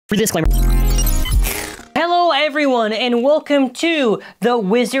Disclaimer. Hello everyone and welcome to the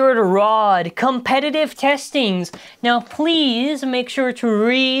Wizard Rod competitive testings. Now please make sure to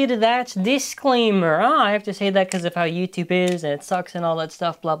read that disclaimer. I have to say that because of how YouTube is and it sucks and all that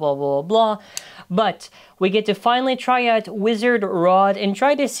stuff, blah blah blah blah. But we get to finally try out Wizard Rod and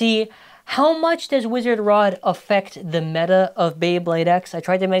try to see how much does Wizard Rod affect the meta of Beyblade X. I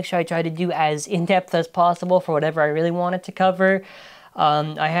tried to make sure I try to do as in-depth as possible for whatever I really wanted to cover.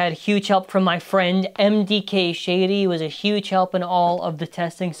 I had huge help from my friend MDK Shady. He was a huge help in all of the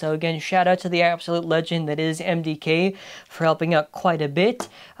testing. So again, shout out to the absolute legend that is MDK for helping out quite a bit.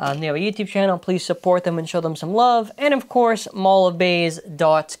 They have a YouTube channel. Please support them and show them some love. And of course,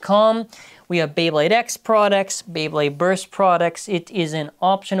 mallofbays.com. We have Beyblade X products, Beyblade Burst products. It is an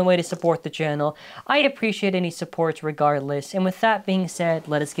optional way to support the channel. I appreciate any support regardless. And with that being said,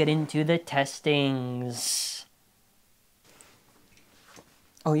 let us get into the testings.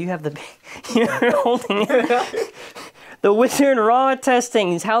 Oh, you have the... You're holding it. The Wizard Rod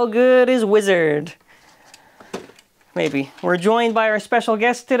testings. How good is Wizard? Maybe. We're joined by our special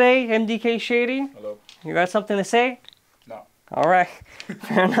guest today, MDK Shady. Hello. You got something to say? No. All right.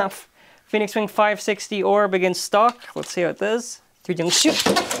 Fair enough. Phoenix Wing 560 orb against stock. Let's see how it does. 3, 2, shoot.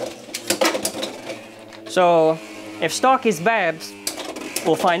 So, if stock is bad,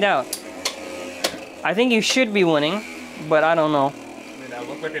 we'll find out. I think you should be winning, but I don't know. I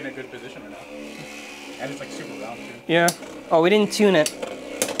look like in a good position right now. And it's like super round too. Yeah. Oh, we didn't tune it.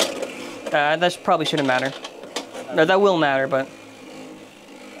 That probably shouldn't matter. No, that will matter, but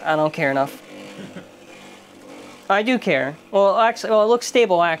I don't care enough. I do care. Well, actually, well, it looks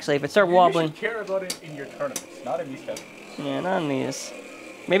stable actually. If it starts wobbling. You should care about it in your tournaments, not in these tests. Yeah, not in these.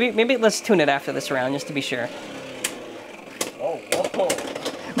 Maybe let's tune it after this round just to be sure. Oh, whoa.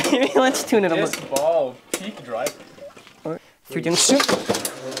 Maybe let's tune it a little. This ball, peak driver. 3, 2, shoot.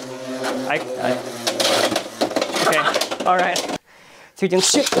 Okay, all right. 3, 2,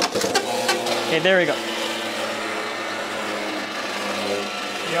 shoot. Okay, there we go.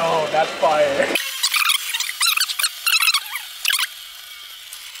 Yo, that's fire.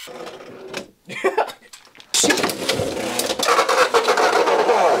 Shoot.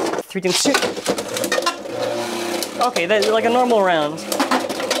 3, 2, shoot. Okay, that's like a normal round.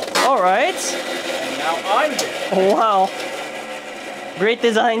 All right. And now I'm there. Wow. Great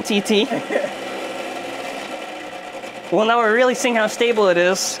design, TT. Well, now we're really seeing how stable it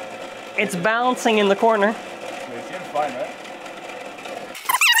is. It's bouncing in the corner. It seems fine, right?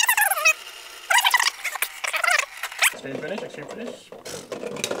 Extreme finish, extreme finish.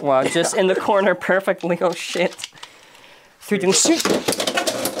 Wow, just in the corner perfectly. Oh shit. 3, 2, shoot.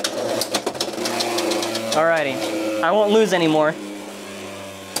 Alrighty. I won't lose anymore.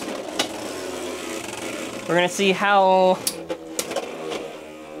 We're gonna see how...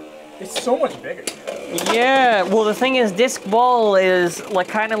 It's so much bigger. Yeah, well the thing is, disc ball is like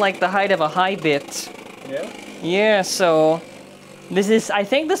kind of like the height of a high bit. Yeah? Yeah, so this is, I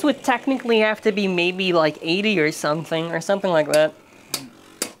think this would technically have to be maybe like 80 or something like that.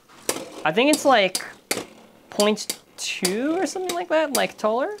 I think it's like 0.2 or something like that, like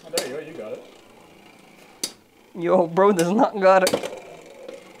taller. Oh, there you go, you got it. Yo, bro does not got it.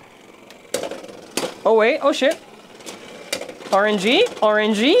 Oh wait, oh shit. RNG,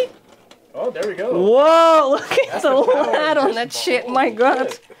 RNG. Oh, there we go. Whoa, look at the lad on that shit, my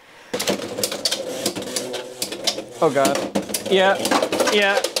god. Oh god. Yeah,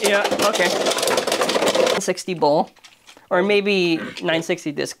 okay. 960 ball. Or maybe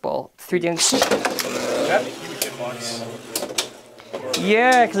 960 disc ball. 3D. That's a huge hitbox.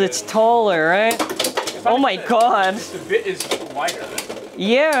 Yeah, because it's taller, right? Oh my god. The bit is wider.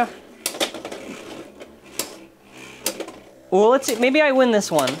 Yeah. Well, let's see. Maybe I win this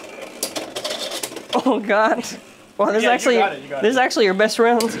one. Oh god. Well, this is actually your best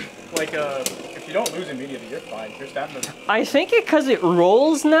round. Like, if you don't lose immediately, you're fine. You're standing. I think it because it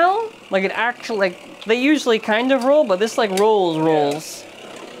rolls now. Like it actually, like they usually kind of roll, but this like rolls. Yeah.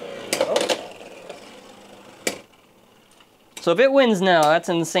 Oh. So if it wins now, that's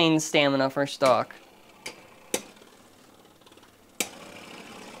insane stamina for stock.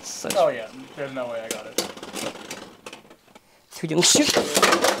 Oh yeah, there's no way I got it. 3, 2, shoot.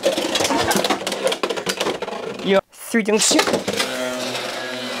 Yo, 3, 2, shoot.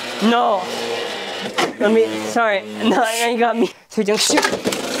 No. Let me, sorry. No, you got me. 3, 2, shoot.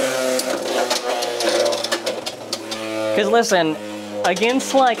 Because listen,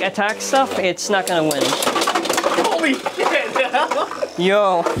 against like attack stuff, it's not gonna win. Holy shit!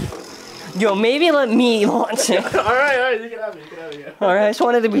 Yo, maybe let me launch it. Alright, you can have it, Alright, I just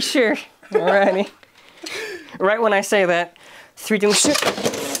wanted to be sure. Alrighty. Right when I say that. 3, 2, shoot.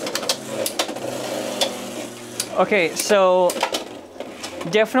 Okay, so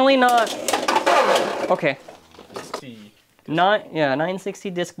definitely not. Okay. See. Not, yeah,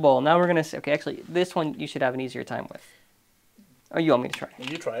 960 disc ball. Now we're gonna say, okay, actually, this one you should have an easier time with. Oh, you want me to try?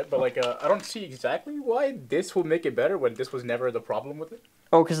 You try it, but like, I don't see exactly why this will make it better when this was never the problem with it.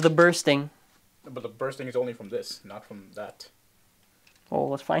 Oh, because of the bursting. But the bursting is only from this, not from that. Oh,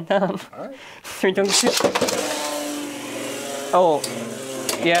 let's find out. Alright. 3, 2, 1. Oh,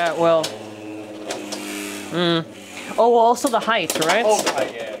 yeah, well. Oh, well, also the height, right? Oh, right,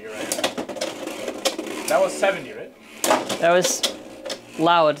 yeah, you're right. That was 70, right? That was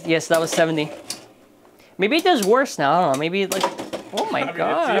loud. Yes, that was 70. Maybe it does worse now. I don't know. Maybe like, oh my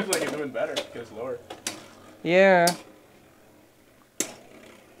god. It seems like it's doing better because it's lower. Yeah.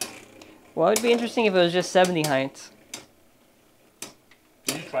 Well, it would be interesting if it was just 70 height.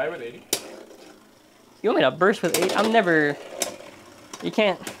 Did you try it with 80? You want me to burst with 80? I'm never... You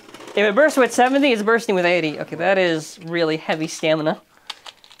can't... If it bursts with 70, it's bursting with 80. Okay, that is really heavy stamina.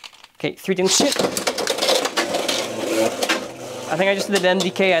 Okay, 3, 2, 1. I think I just did the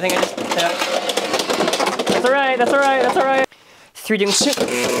MDK. I think I just... That's alright, that's alright, that's alright. 3, 2, 1.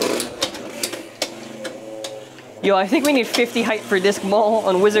 Yo, I think we need 50 height for disc ball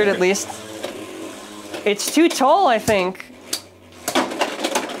on Wizard at least. It's too tall, I think.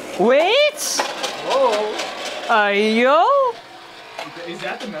 Wait! Whoa! Yo! Is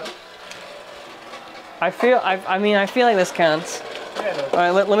that the metal? I feel like this counts. Yeah, no.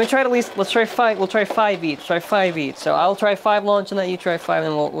 Alright, let me try it at least, let's try 5, we'll try 5 each, try 5 each. So I'll try 5 launch and then you try 5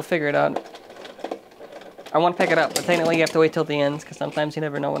 and we'll figure it out. I want to pick it up, but technically you have to wait till the end, because sometimes you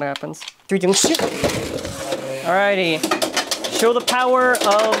never know what happens. 3, 2, 1. Alrighty. Show the power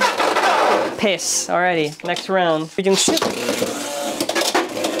of piss. Alrighty, next round. 3, 2, 1.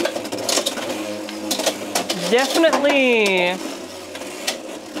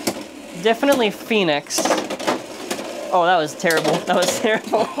 Definitely Phoenix. Oh, that was terrible. That was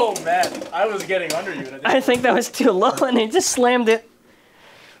terrible. Oh man, I was getting under you. I think that was too low and he just slammed it.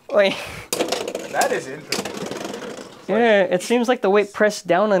 Wait. That is interesting. Yeah, it seems like the weight pressed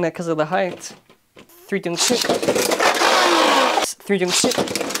down on it because of the height. 3, 2, 1. 3, 2, 1.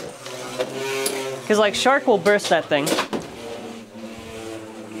 Because like Shark will burst that thing.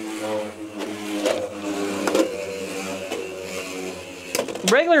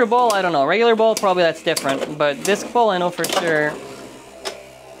 Regular ball, I don't know. Regular ball, probably that's different. But disc ball, I know for sure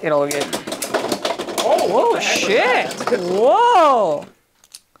it'll get... Oh, whoa, shit! Whoa!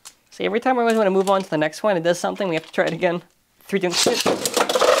 See, every time I always want to move on to the next one, it does something, we have to try it again. 3, 2, 1.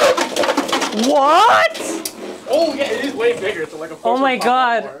 What? Oh yeah, it is way bigger. It's like a oh my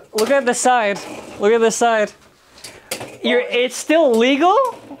god, look at the side. Look at the side. It's still legal,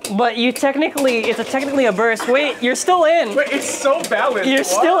 but it's technically a burst. Wait, you're still in. Wait, it's so balanced. You're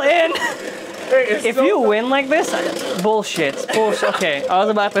still in. Hey, if you win like this, bullshit. Bullshit. Okay, I was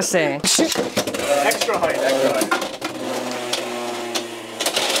about to say. Extra height, extra height.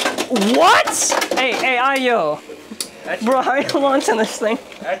 What? Hey, yo. Bro, how are you launching this thing?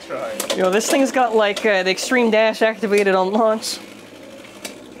 Extra height. Yo, this thing's got like the extreme dash activated on launch.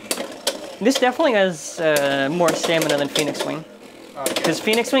 This definitely has more stamina than Phoenix Wing. Because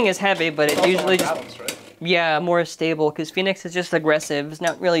Phoenix Wing is heavy, but it usually just... Balance, right? Yeah, more stable, because Phoenix is just aggressive. It's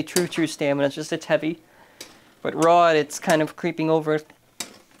not really true stamina, it's just it's heavy. But Rod, it's kind of creeping over it.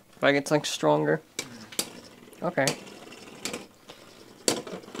 Like it's like stronger. Okay.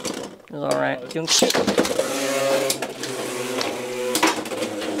 It's alright.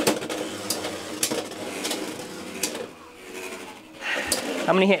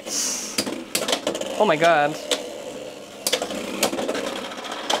 How many hits? Oh my god.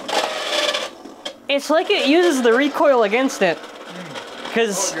 It's like it uses the recoil against it.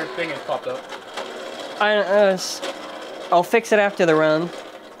 Because... Oh, your thing is popped up. I'll fix it after the round.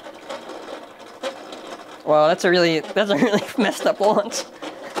 Wow, that's a really messed up launch.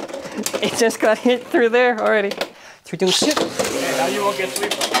 It just got hit through there already. 3, 2, 1. Okay, now you won't get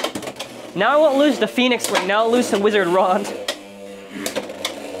sleep. Now I won't lose the Phoenix Wing, now I'll lose the Wizard Rod.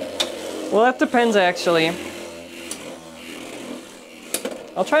 Well, that depends actually.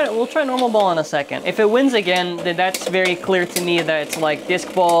 We'll try normal ball in a second. If it wins again, then that's very clear to me that it's like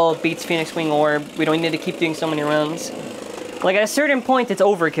disc ball beats Phoenix Wing Orb. We don't need to keep doing so many rounds. Like at a certain point, it's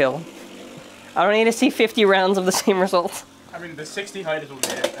overkill. I don't need to see 50 rounds of the same result. I mean, the 60 height is what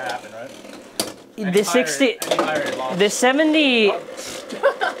made it happen, right? The 60... The 70...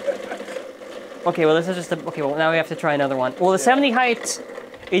 Okay, well this is just a... Okay, well now we have to try another one. Well, the 70 height...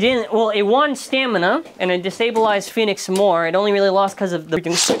 It didn't... Well, it won stamina, and it destabilized Phoenix more. It only really lost because of the...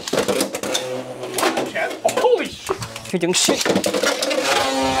 Holy shit!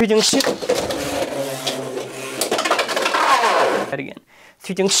 That again.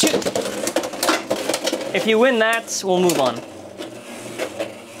 3, 2, shoot. If you win that, we'll move on.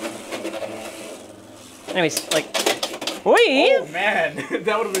 Anyways, like, wait. Oh man,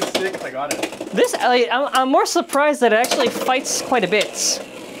 that would have been sick if I got it. This, I'm more surprised that it actually fights quite a bit.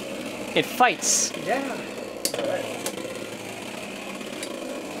 It fights. Yeah. Right.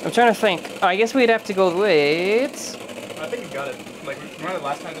 I'm trying to think. I guess we'd have to go with. I think you got it. Like, remember the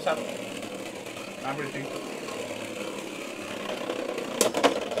last time this happened? I'm really thinking.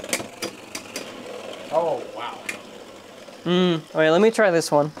 Oh wow. Alright, let me try this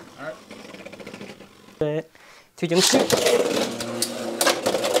one. Alright. 2, 2, shoot.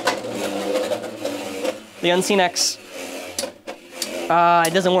 The Unseen X.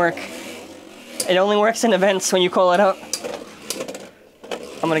 It doesn't work. It only works in events when you call it out.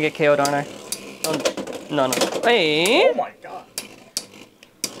 I'm gonna get KO'd, aren't I? Oh, no. Hey! Oh my god.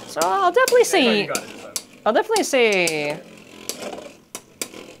 So I'll definitely say... You got it this time. I'll definitely say...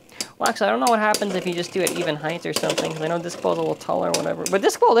 Well, actually, I don't know what happens if you just do it even height or something, because I know Disc Ball's a little taller or whatever. But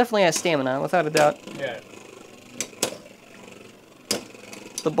Disc Ball definitely has stamina, without a doubt. Yeah.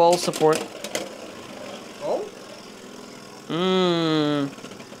 The ball support. Oh?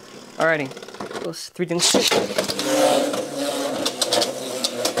 Alrighty. Those 3 things.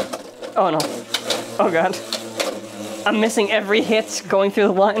 Oh no. Oh god. I'm missing every hit going through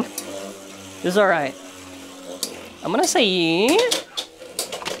the line. This is alright. I'm gonna say...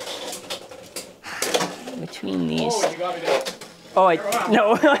 Between these... Oh, you got me there. Oh,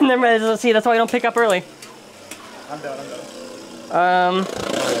 no, never mind. See, that's why I don't pick up early. I'm done.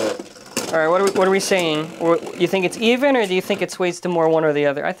 Alright, what are we saying? You think it's even, or do you think it sways to more one or the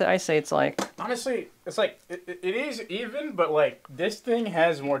other? I say it's like... Honestly, it's like, it is even, but like, this thing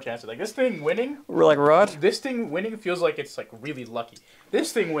has more chances. Like, this thing winning... Like Rod? This thing winning feels like it's like really lucky.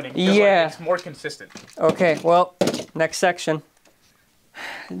 This thing winning feels like it's more consistent. Okay, well, next section.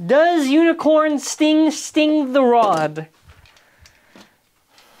 Does unicorn sting the rod?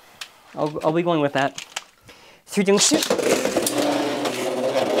 I'll be going with that. 3, 2, shoot.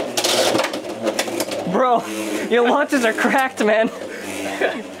 Bro, your launches are cracked, man.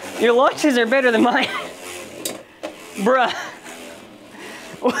 Your launches are better than mine. Bruh.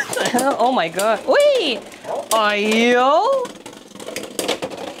 What the hell? Oh my god. Wait! Yo!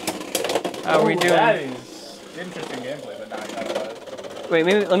 How are we doing? That is interesting gameplay, but now you gotta know it. Wait,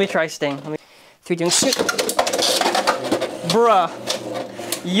 maybe let me try sting. 3, 2, shoot. Bruh.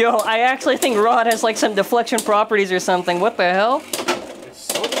 Yo, I actually think Rod has like some deflection properties or something. What the hell? It's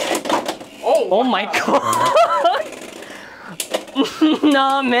so Oh my god.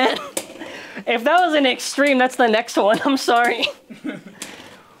 Nah, man. If that was an extreme, that's the next one. I'm sorry.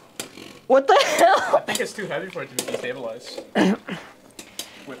 What the hell? I think it's too heavy for it to be destabilized.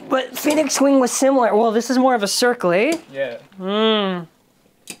 But Phoenix Wing was similar. Well, this is more of a circle, eh? Yeah.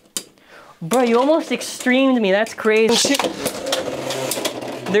 Bro, you almost extremed me. That's crazy.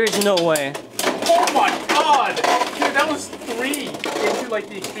 There's no way. Oh my god! Dude, that was 3 into like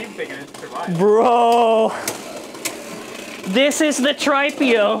the extreme thing and it survived. Bro! This is the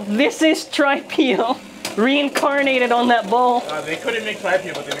Tripio. This is Tripio. Reincarnated on that ball. They couldn't make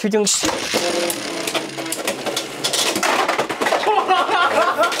Tripio, but they... You're doing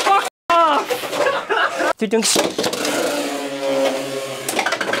Fuck off! You're doing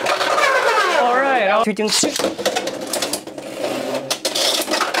Alright, you're doing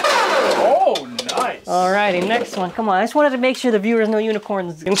Oh, nice! Alrighty, next one. Come on, I just wanted to make sure the viewers know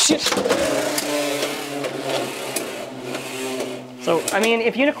unicorns. So, I mean,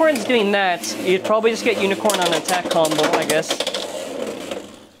 if unicorn's doing that, you'd probably just get unicorn on an attack combo, I guess.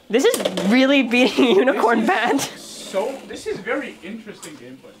 This is really beating unicorn bad. This is very interesting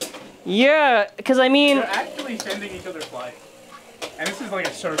gameplay. Yeah, because I mean... They're actually sending each other flying. And this is like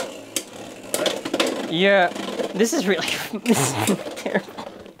a circle. Right? Yeah, this is really... this is terrible.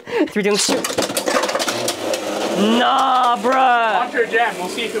 3, 2, shoot. Nah, bruh! Launcher jam, we'll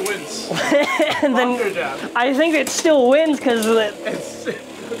see if it wins. And then Launcher jam. I think it still wins because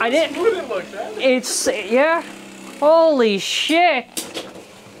I didn't... It looks, man. It's... yeah. Holy shit.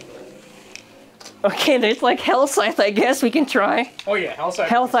 Okay, there's like Hellscythe, I guess we can try. Oh yeah, Hellscythe.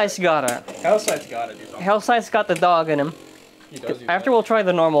 Hellscythe's got it. Hellscythe's got it, dude. Hellscythe's got the dog in him. He does do After that. we'll try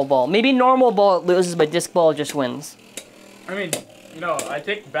the normal ball. Maybe normal ball loses, but disc ball just wins. I mean, you know, I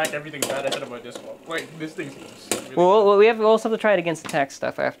take back everything bad I said about this one. Like, this thing seems really Well, we'll also have to try it against attack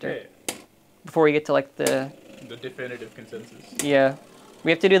stuff after. Yeah. Before we get to like the definitive consensus. Yeah. We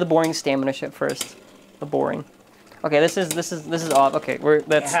have to do the boring stamina shit first. The boring. Okay, this is off. Okay,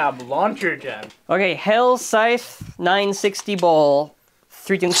 that's Have launcher jam. okay, Hellscythe 960 ball.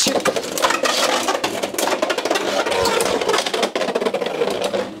 3 2 shoot.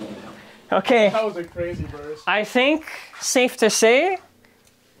 Okay. That was a crazy burst. I think, safe to say,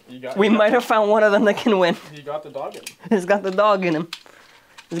 we you might have found one of them that can win. He got the dog in him. He's got the dog in him.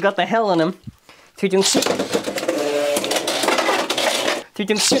 He's got the hell in him.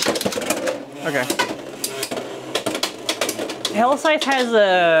 Okay. Hell Scythe has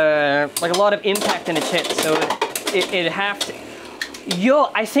like a lot of impact in its hit, so it have to. Yo,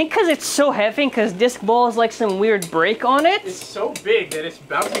 I think because it's so heavy, because disc ball is like some weird break on it. It's so big that it's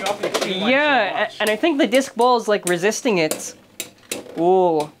bouncing off the extreme line so much. And I think the disc ball is like resisting it.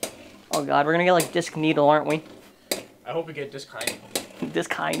 Ooh. Oh god, we're gonna get like disc needle, aren't we? I hope we get disc high needle.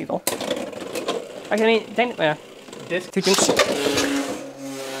 Disc high needle. I mean, yeah. Disc.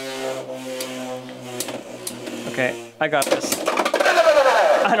 Okay, I got this.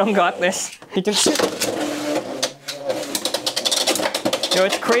 I don't got this. Yo,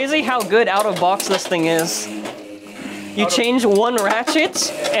 it's crazy how good out of box this thing is. You change one ratchet,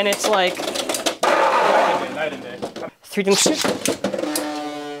 and it's like... Night and day.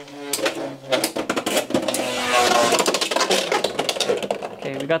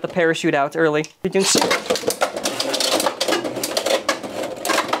 Okay, we got the parachute out early.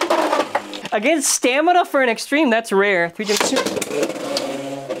 Against stamina for an extreme, that's rare.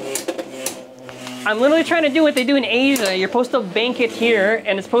 I'm literally trying to do what they do in Asia. You're supposed to bank it here,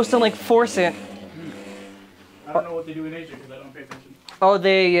 and it's supposed to like force it. I don't know what they do in Asia because I don't pay attention. Oh,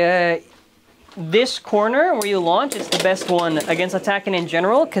 they, this corner where you launch is the best one against attacking in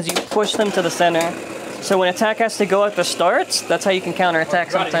general because you push them to the center. So when attack has to go at the start, that's how you can counter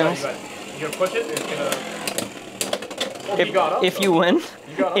attack sometimes. You're gonna push it, it's gonna... If you win.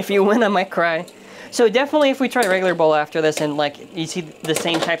 If you win, I might cry. So definitely if we try regular ball after this and like you see the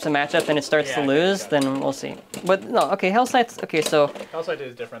same types of matchup and it starts to lose, then we'll see. But no, okay, Hell Scythe, okay, so... Hell Scythe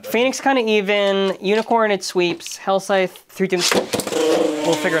is different though. Phoenix kind of even, Unicorn it sweeps, Hell Scythe 3 teams.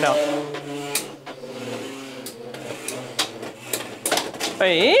 We'll figure it out.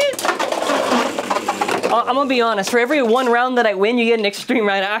 Hey? I'm gonna be honest, for every one round that I win, you get an extreme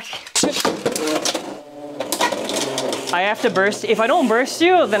right act. I have to burst. If I don't burst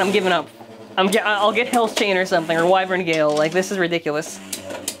you, then I'm giving up. I'll get Hell's Chain or something, or Wyvern Gale. Like, this is ridiculous.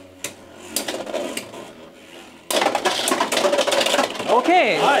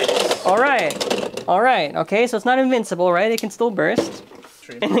 Okay. Nice. All right. Okay, so it's not invincible, right? It can still burst.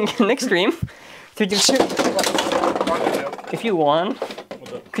 Extreme. And then get an extreme. If you won,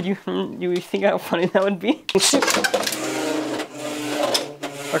 could you think how funny that would be?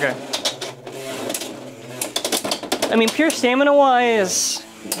 Okay. I mean, pure stamina-wise,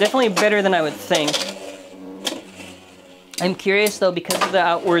 definitely better than I would think. I'm curious, though, because of the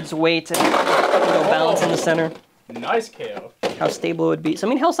outwards weight and balance in the center. Nice KO. How stable it would be. So, I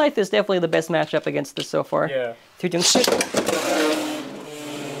mean, Hell Scythe is definitely the best matchup against this so far. Yeah.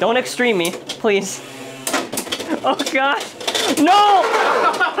 Don't extreme me, please. Oh, God. No!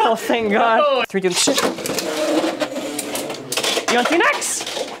 Oh, thank God. No. 3, 2, shit. You want to next?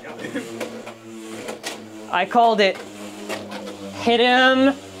 I called it. Hit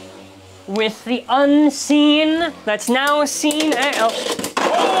him with the unseen that's now seen.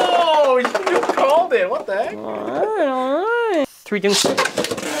 Oh, you called it. What the heck? All right. 3, 2.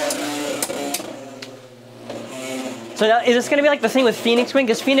 So now, is this gonna be like the thing with Phoenix Wing?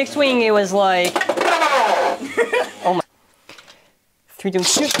 Because Phoenix Wing, it was like, oh my. 3, 2,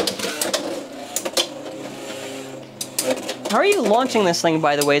 shoot. How are you launching this thing,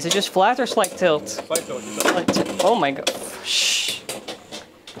 by the way? Is it just flat or slight tilt? Slight tilt. Oh my god. Shh.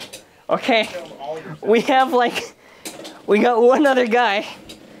 Okay. We have like, we got one other guy.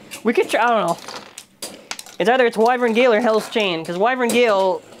 We could try, I don't know. It's either it's Wyvern Gale or Hell's Chain, because Wyvern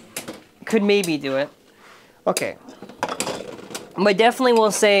Gale could maybe do it. Okay. But definitely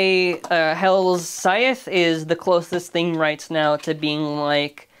we'll say Hell's Scythe is the closest thing right now to being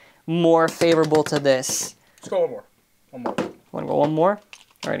like more favorable to this. Let's go one more. One more. Wanna go one more?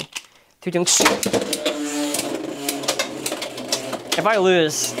 Alrighty. 2, 2. If I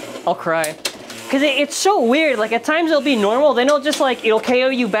lose, I'll cry. Cause it's so weird, like at times it'll be normal, then it'll just like, it'll KO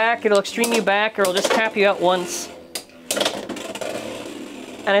you back, it'll extreme you back, or it'll just tap you out once.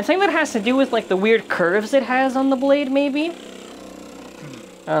 And I think that has to do with like the weird curves it has on the blade, maybe?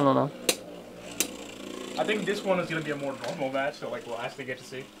 I don't know. I think this one is gonna be a more normal match, so like we'll actually get to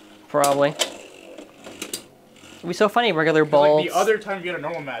see. Probably. It'd be so funny, regular balls. Like the other time you get a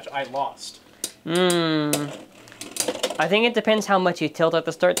normal match, I lost. I think it depends how much you tilt at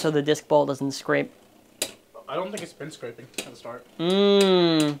the start so the disc ball doesn't scrape. I don't think it's been scraping at the start.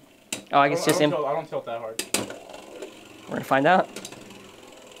 Oh, I guess just I don't tilt that hard. We're gonna find out.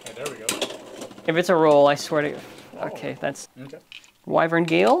 Okay, there we go. If it's a roll, I swear to... Okay, that's... Okay. Wyvern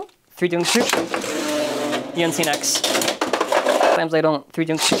Gale. 3 doing shoot. The unseen X. Sometimes I don't. 3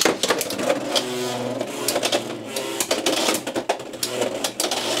 doing shoot.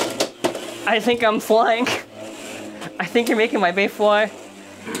 I think I'm flying. I think you're making my bait fly.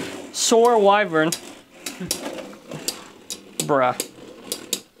 Soar Wyvern. Bruh.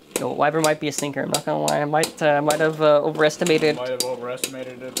 No, Wyvern might be a sinker, I'm not gonna lie. I might have overestimated. Might have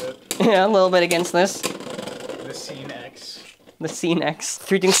overestimated it a bit. Yeah, a little bit against this. The scene X. The scene X.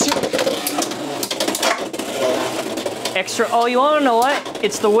 3 doing shoot. Extra. Oh, you wanna know what?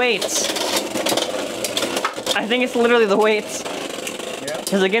 It's the weights. I think it's literally the weights.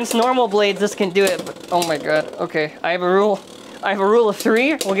 Because against normal blades, this can do it, but oh my god. Okay, I have a rule. I have a rule of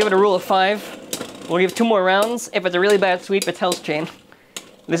 3. We'll give it a rule of 5. We'll give 2 more rounds. If it's a really bad sweep, it's Hell's Chain.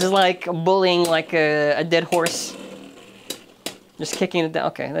 This is like bullying like a dead horse. Just kicking it down.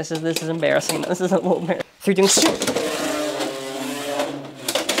 Okay, this is embarrassing. This is a little embarrassing. 3 doing shoot.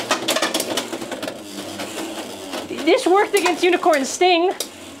 This worked against Unicorn Sting.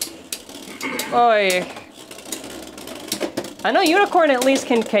 Oi. I know Unicorn at least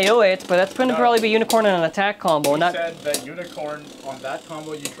can KO it, but that's going to probably be Unicorn in an attack combo. You said that Unicorn on that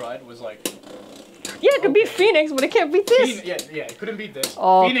combo you tried was like... Yeah, it could beat Phoenix, but it can't beat this. Yeah, it couldn't beat this.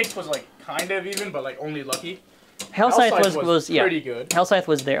 Oh. Phoenix was like kind of even, but like only lucky. Hellscythe was pretty good. Hellscythe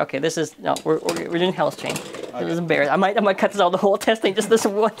was there. Okay, this is no, we're doing Hell's Chain. Okay. This is embarrassing. I might cut this out the whole testing just this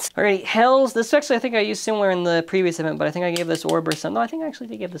once. Alright, Hell's. This actually I think I used similar in the previous event, but I think I gave this orb or something. No, I think I actually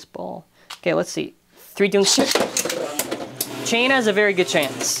did give this ball. Okay, let's see. 3 doing shoot. Chain has a very good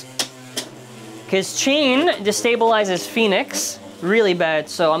chance. Because Chain destabilizes Phoenix really bad,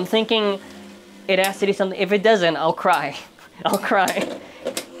 so I'm thinking it has to do something. If it doesn't, I'll cry. I'll cry.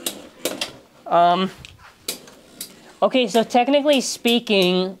 Okay, so technically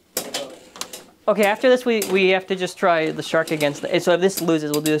speaking... Okay, after this we have to just try the shark against the... So if this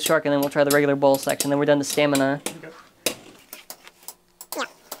loses, we'll do the shark and then we'll try the regular bowl section. Then we're done to stamina. Okay.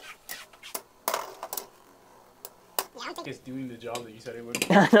 It's doing the job that you said it would.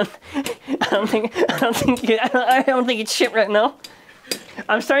 I don't think it's shit right now.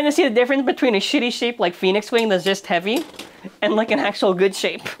 I'm starting to see the difference between a shitty shape like Phoenix Wing that's just heavy and like an actual good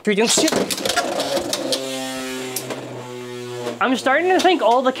shape. You're doing shit. I'm starting to think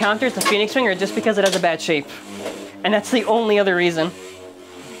all the counters to Phoenix Wing are just because it has a bad shape. And that's the only other reason.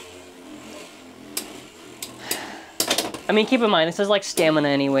 I mean, keep in mind, this is like stamina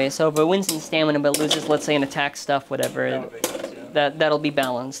anyway, so if it wins in stamina but loses, let's say, in attack stuff, whatever, that'll be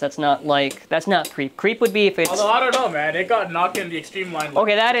balanced. That's not creep. Creep would be if it's... Although, I don't know, man. It got knocked in the extreme line.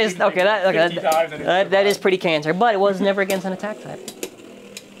 Okay, that is... Okay, that is pretty cancer, but it was never against an attack type.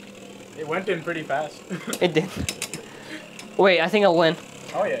 It went in pretty fast. It did. Wait, I think I'll win.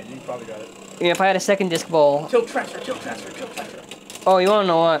 Oh yeah, you probably got it. Yeah, if I had a second disc ball... Tilt transfer, tilt transfer, tilt transfer. Oh, you wanna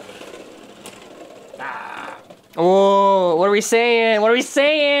know what? Ah. Oh, what are we saying? What are we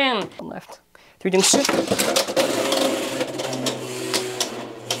saying? Left. 3 doing shoot.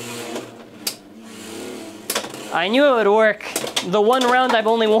 I knew it would work. The one round I've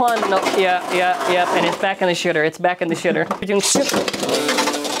only won. No, yeah, and it's back in the shitter. It's back in the shitter. 3 doing shoot. I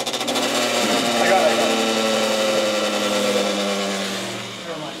got it.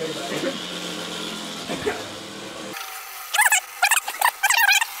 Never mind, take it back.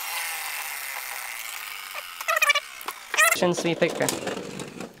 Sweep picker.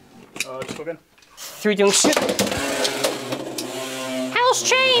 Just go again. 3 doing shoot. Hell's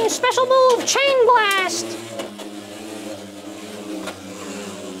Chain! Special move! Chain Blast!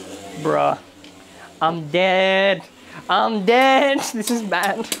 Bruh. I'm dead. I'm dead. This is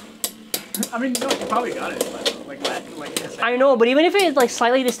bad. I mean, no, you probably got it. Like I know, but even if it's like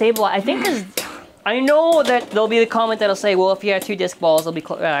slightly destabilized, I think I know that there'll be the comment that'll say, well, if you had 2 disc balls, it'll be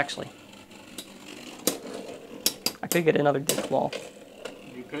close. Actually. I could get another disc ball.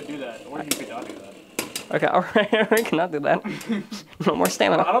 You could do that, or you could not do that. Okay, alright, I cannot do that. No more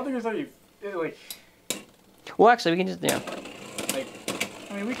stamina. I don't think there's any, like... Well, actually, we can just, yeah. Like,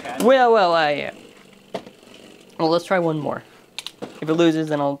 I mean, we can. Well, yeah. Well, let's try one more. If it loses,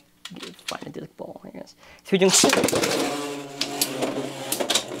 then I'll find a disc ball, I guess. 3 doing shoot.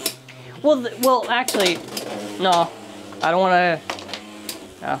 Well, actually, no. I don't want to...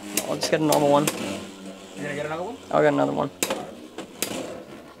 No, I'll just get a normal one. You're gonna get another one? I'll get another one.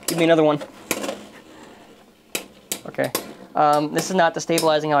 Give me another one. Okay. This is not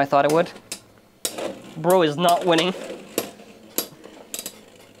destabilizing how I thought it would. Bro is not winning.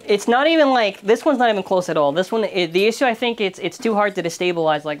 It's not even like... This one's not even close at all. This one... the issue, I think, it's too hard to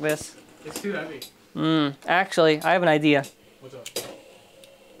destabilize like this. It's too heavy. Actually, I have an idea. What's up?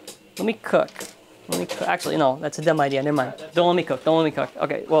 Let me cook. Let me cook. Actually, no, that's a dumb idea. Never mind. Don't let me cook. Don't let me cook.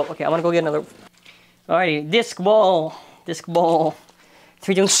 Okay, well, okay, I'm gonna go get another. Alrighty, disc ball. Disc ball.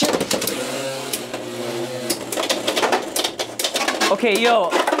 3, 2, 1. Okay, yo,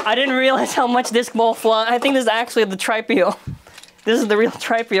 I didn't realize how much disc ball fly. I think this is actually the tripio. This is the real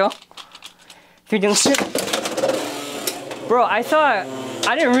tripio. 3, 2, 1. Bro, I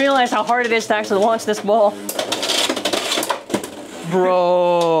didn't realize how hard it is to actually launch this ball.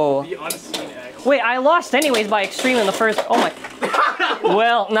 Bro. The unseen X. Wait, I lost anyways by extreme in the first. Oh my.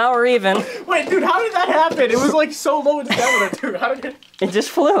 Well, now we're even. Wait, dude, how did that happen? It was like so low in stamina, dude. How did it? It just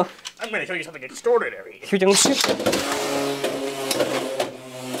flew. I'm gonna show you something extraordinary. 3, 2, 1.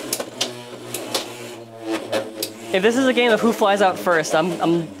 If this is a game of who flies out first,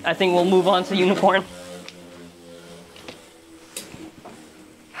 I think we'll move on to unicorn.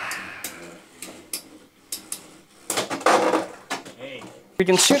 Hey. We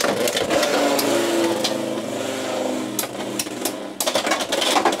can shoot.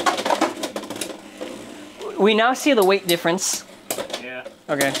 We now see the weight difference. Yeah.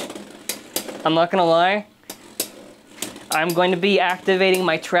 Okay. I'm not gonna lie. I'm going to be activating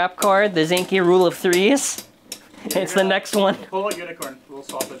my trap card, the Zenki rule of threes. It's the next one. Pull a unicorn. We'll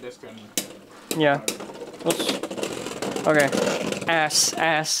swap the disc and... Yeah. Oops. Okay.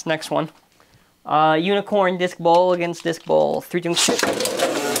 Ass. Next one. Unicorn disc ball against disc ball. 3, 2, 1.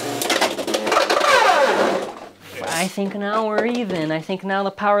 I think now we're even. I think now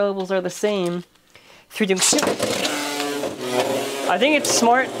the power levels are the same. 3, 2, 1. I think it's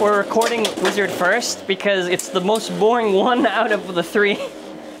smart we're recording Wizard first because it's the most boring one out of the 3.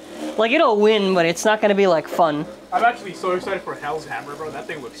 Like, it'll win, but it's not gonna be, like, fun. I'm actually so excited for Hell's Hammer, bro. That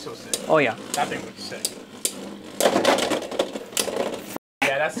thing looks so sick. Oh, yeah. That thing looks sick.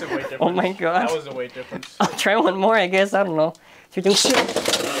 Yeah, that's the weight difference. Oh my god. That was the weight difference. I'll try one more, I guess. I don't know.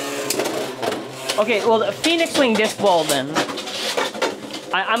 Okay, well, the Phoenix Wing disc ball, then.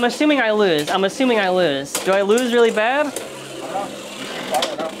 I'm assuming I lose. Do I lose really bad? I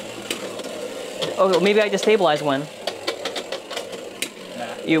don't know. Oh, maybe I destabilize one.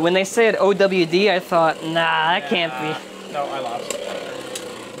 When they said OWD, I thought, nah, that can't be. No, I lost.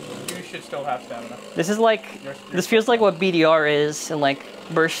 You should still have stamina. This is like, this feels like what BDR is in like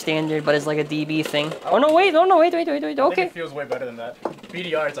burst standard, but it's like a DB thing. Oh no, wait, wait, I think okay. it feels way better than that.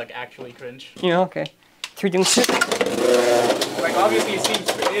 BDR is like actually cringe. Yeah, okay. 3, 2, 1. Like obviously it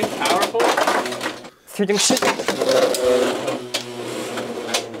is powerful. 3, 2, 1.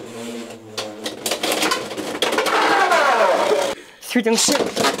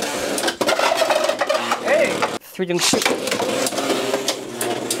 Hey! 3, 2, 1.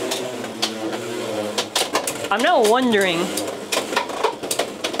 I'm now wondering. Do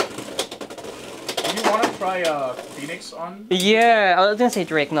you want to try Phoenix on? Yeah, I was gonna say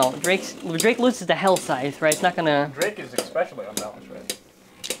Drake. No, Drake loses the hell scythe, right? It's not gonna. Drake is especially unbalanced, right?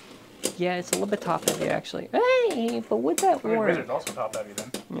 Yeah, it's a little bit top heavy actually. Hey, but would that work? Wizard's also top heavy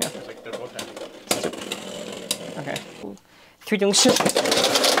then. Yeah. It's like they're both heavy. Okay. 3, 2, 1.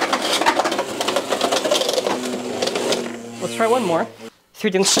 Let's try one more.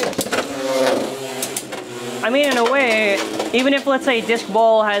 3, 2, 1. I mean, in a way, even if, let's say, disc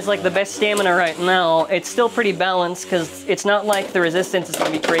ball has, like, the best stamina right now, it's still pretty balanced, because it's not like the resistance is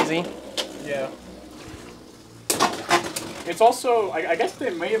going to be crazy. Yeah. It's also, I guess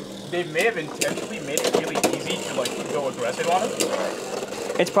they may have intentionally made it really easy to, like, go aggressive on it.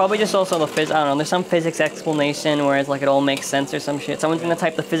 It's probably just also the I don't know, there's some physics explanation where it's like it all makes sense or some shit. Someone's gonna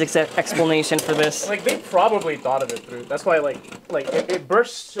type the physics explanation for this. Like, they probably thought of it through. That's why, like it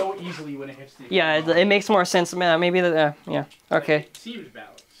bursts so easily when it hits the... Yeah, it makes more sense. Maybe the, yeah, okay. It seems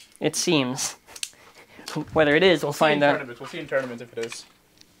balanced. It seems. Whether it is, we'll find out. We'll see in tournaments if it is.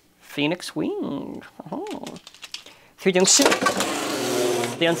 Phoenix Wing. Oh. 3, 2, 1.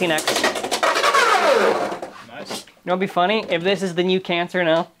 The unseen X. Nice. You know what'd be funny? If this is the new cancer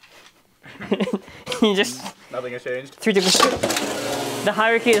now. You just... Nothing has changed. 3, 2, 1. The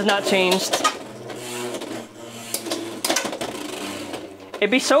hierarchy has not changed.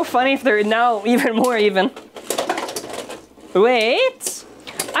 It'd be so funny if they're now even more even. Wait!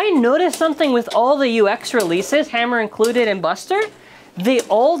 I noticed something with all the UX releases, Hammer included and Buster. They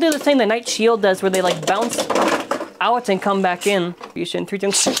all do the thing the Night Shield does where they like bounce out and come back in. You should 3, 2,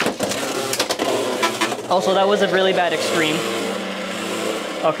 1. Also, that was a really bad extreme.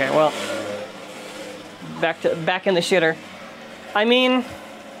 Okay, well, back in the shitter. I mean,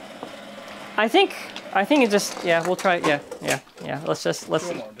 I think it just, yeah, we'll try, yeah. Let's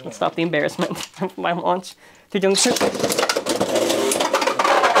stop the embarrassment of my launch. 3, 2, 1.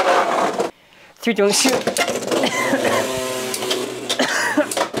 3, 2, 1.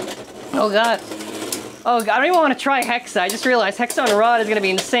 Oh god. Oh, I don't even want to try Hexa. I just realized Hexa on Rod is going to be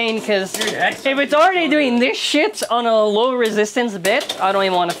insane because if it's already doing this shit on a low resistance bit, I don't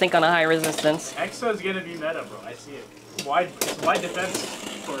even want to think on a high resistance. Hexa is going to be meta, bro. I see it. It's wide defense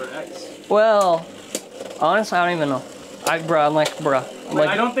for X. Well, honestly, I don't even know. I'm like,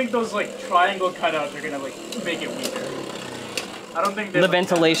 I don't think those like triangle cutouts are going to like make it weaker. I don't think the like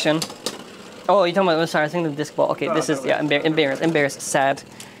ventilation. Oh, you're talking about, sorry, I think the disc ball. Okay, this is, yeah, embarrassed, sad.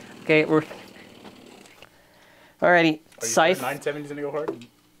 Okay, we're... Alrighty, Scythe. 970 is gonna go hard.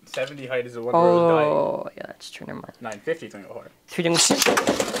 70 height is the one where it was dying. Oh, yeah, that's true. Never mind. 950 is gonna go hard.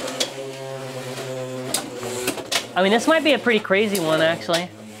 I mean, this might be a pretty crazy one, actually.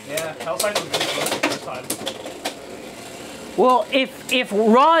 Yeah, Hellside was really close the first time. Well, if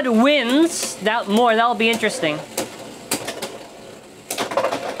Rod wins that'll be interesting.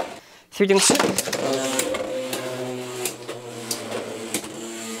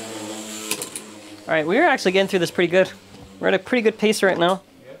 Alright, we're actually getting through this pretty good. We're at a pretty good pace right now.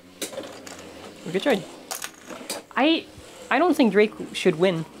 Yeah. Good try. I don't think Drake should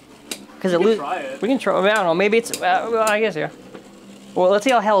win. Because We can try. I don't know. Maybe it's. Well, I guess, yeah. Well, let's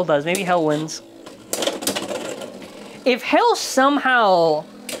see how Hell does. Maybe Hell wins. If Hell somehow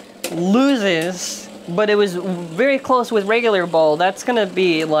loses, but it was very close with regular ball, that's gonna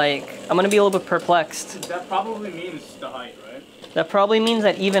be like. I'm gonna be a little bit perplexed. That probably means the height, right? That probably means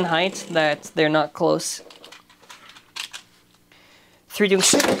at even height that they're not close. 3 doing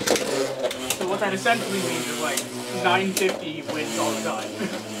shit. So what that essentially means is like 950 wins all the time.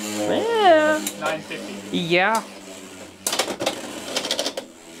 Yeah. 950. Yeah.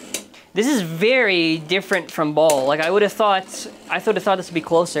 This is very different from ball. Like I would have thought this would be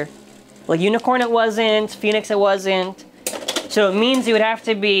closer. Like Unicorn it wasn't, Phoenix it wasn't. So it means you would have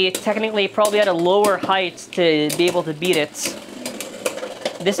to be technically probably at a lower height to be able to beat it.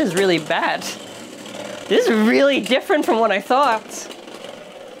 This is really bad. This is really different from what I thought.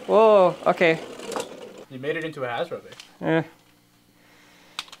 Whoa, okay. You made it into a Hasbro base.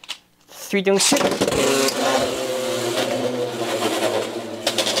 3 doing shit.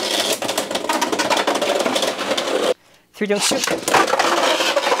 3 doing shit.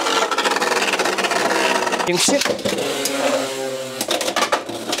 Doing shit.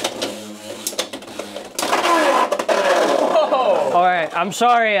 Alright, I'm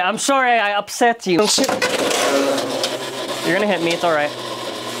sorry I upset you. You're gonna hit me, it's alright.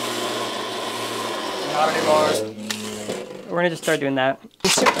 Not anymore. We're gonna just start doing that.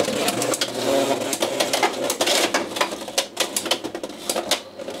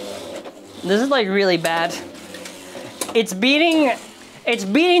 This is like really bad. It's beating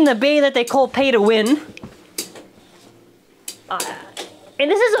the bay that they call pay to win. And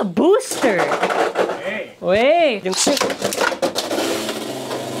this is a booster. Hey. Wait.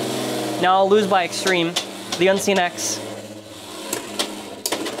 Now I'll lose by extreme. The Unseen X.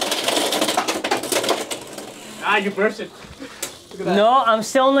 Ah, you bursted. Look at that. No, I'm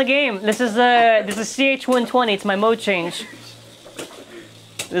still in the game. This is CH120. It's my mode change.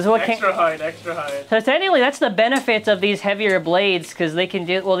 This is what extra height. So technically, that's the benefit of these heavier blades, because they can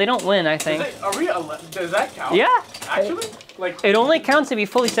do. Well, they don't win, I think. Does that count? Yeah. Actually, like it only counts if you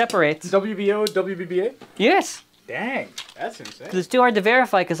fully separate. WBO, WBBA. Yes. Dang, that's insane. It's too hard to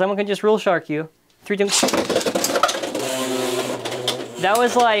verify because someone can just rule shark you. 3 doing. That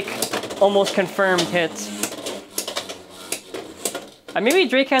was like almost confirmed hits. Maybe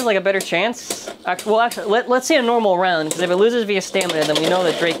Drake has like a better chance. Actually, let's see a normal round, because if it loses via stamina, then we know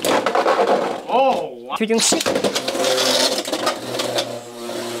that Drake. Oh! Wow. Technically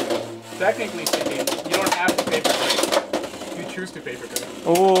speaking, you don't have to pay for Drake. You choose to pay for Drake.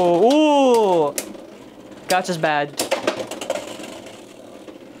 Ooh, ooh! Gotcha's bad.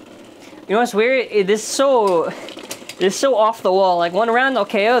 You know what's weird? This is so off the wall. Like one round,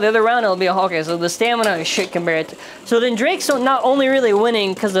 okay, oh, the other round it'll be okay. So the stamina is shit compared to. So then Drake's not only really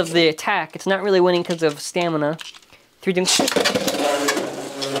winning because of the attack, it's not really winning because of stamina. 3 doing shit.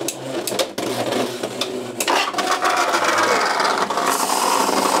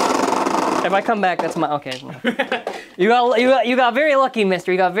 If I come back, that's my okay. You got very lucky,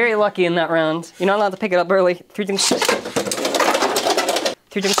 mister. You got very lucky in that round. You're not allowed to pick it up early. 3 doing shit.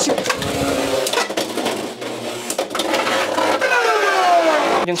 3 doing shit.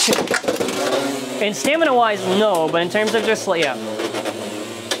 And stamina wise, no, but in terms of just like, yeah.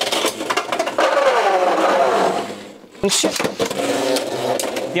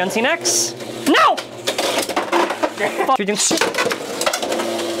 The Unseen X. No! The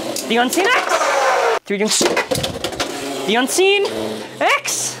Unseen X. The Unseen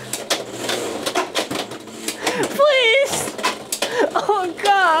X. Please. Oh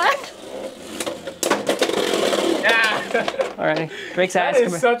God. Alright, breaks ass. That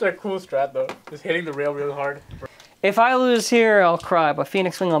is such a cool strat though. Just hitting the rail real hard. If I lose here, I'll cry, but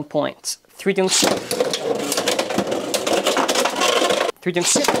Phoenix Wing on points. 3 doing shit. 3 doing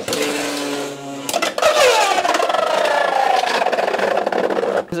shit.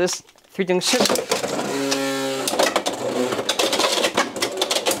 What is this? 3 doing shit.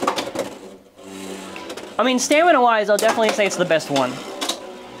 I mean, stamina-wise, I'll definitely say it's the best one.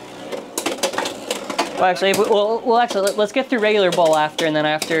 Well, actually, let's get through regular ball after, and then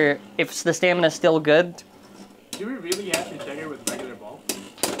after, if the stamina's still good. Do we really have to check it with regular ball?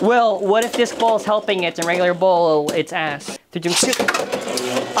 Well, what if disc ball is helping it and regular ball, it's ass?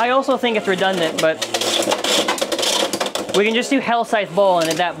 I also think it's redundant, but we can just do hell-size ball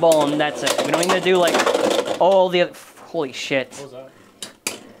and that ball and that's it. We don't need to do like all the other, holy shit. What was that?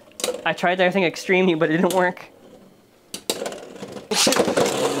 I tried everything extremely, but it didn't work.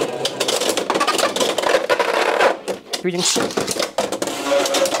 Reading shit.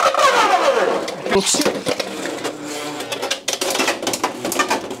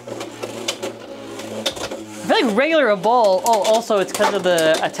 I feel like regular ball, oh, also it's because of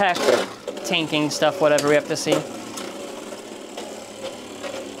the attack tanking stuff, whatever we have to see.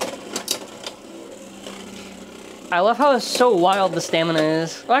 I love how it's so wild the stamina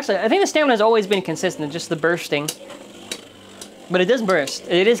is. Well, actually, I think the stamina has always been consistent, just the bursting. But it does burst.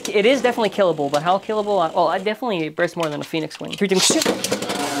 It is definitely killable, but how killable? Well, I definitely burst more than a Phoenix Wing. You're doing shit.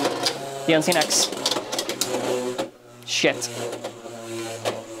 The Unseen X. Shit.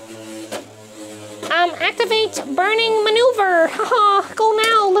 Activate burning maneuver. Haha, go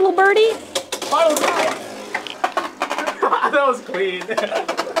now, little birdie. Final try. That was clean.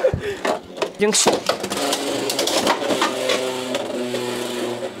 Doing shit.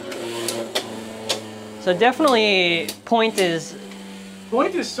 So definitely, point is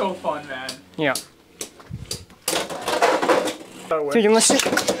so fun, man. Yeah.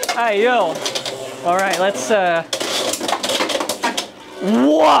 Hey, yo. All right, let's,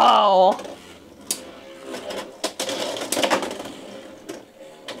 wow.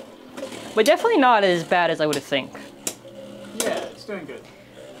 But definitely not as bad as I would think. Yeah, it's doing good.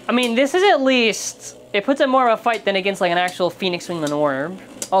 I mean, this is at least, it puts it more of a fight than against like an actual Phoenix Wing and Orb.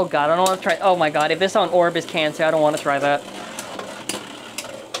 Oh god, I don't want to try, oh my god, if this on Orb is cancer, I don't want to try that.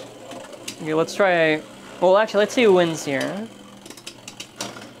 Okay, let's try, well actually, let's see who wins here.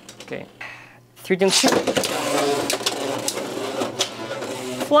 Okay. 3 doing shit.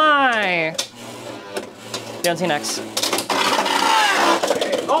 Fly! Don't see next.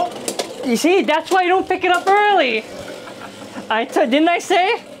 Oh! You see, that's why you don't pick it up early! Didn't I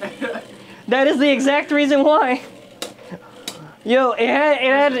say? That is the exact reason why. Yo, it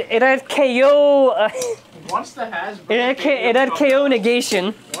had KO. Once the Hasbro it had KO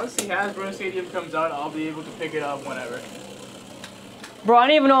negation. Once the Hasbro Stadium comes out, I'll be able to pick it up whenever. Bro, I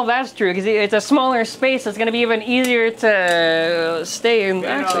don't even know if that's true because it's a smaller space. It's gonna be even easier to stay in.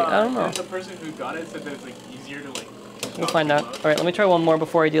 Actually, I don't know. The person who got it said that it's like easier to like. We'll find out. All right, let me try one more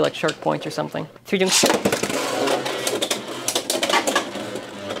before I do like shark points or something. 3 doing shit.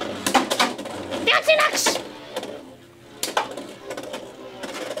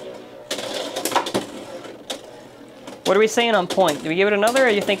 What are we saying on point? Do we give it another, or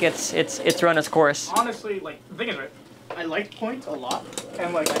do you think it's run its course? Honestly, like the thing is, right? I like point a lot,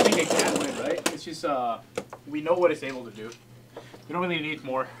 and like I think it can win, right? It's just we know what it's able to do. We don't really need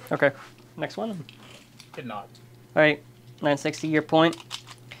more. Okay, next one. Could not. All right, 960 your point.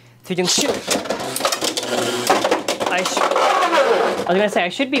 3 doing shit. I was gonna say I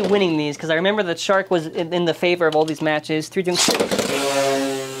should be winning these because I remember that Shark was in the favor of all these matches. 3 doing shit.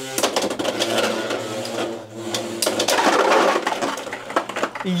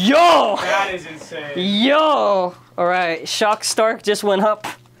 Yo! That is insane. Yo! Alright, Shock Stark just went up.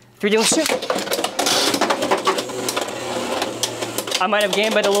 3 doing shit. I might have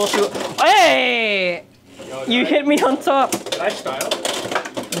gained by a little too. Hey! Yo, you hit me on top. Did I style?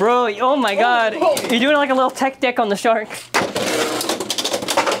 Bro, oh my god. Oh. You're doing like a little tech deck on the Shark.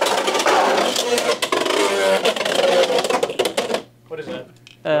 What is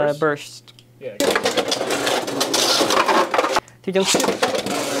that? Burst. Yeah. 3 doing shit.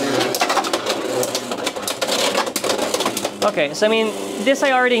 Okay, so I mean, this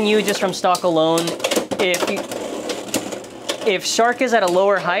I already knew just from stock alone. If Shark is at a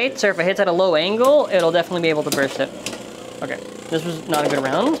lower height, or if it hits at a low angle, it'll definitely be able to burst it. Okay, this was not a good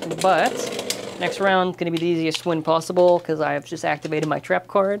round, but next round gonna be the easiest win possible because I've just activated my trap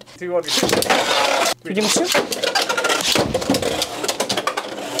card. 200.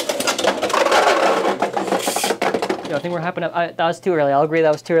 Yo, I think we're happening. That was too early. I'll agree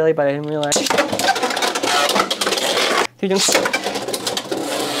that was too early, but I didn't realize. Hey, that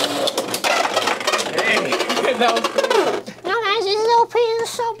was crazy. No guys, this little piece is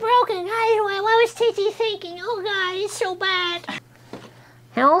so broken. What was TT thinking? Oh god, it's so bad.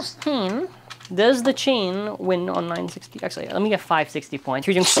 Hell's team. Does the chain win on 960? Actually, let me get 560 points.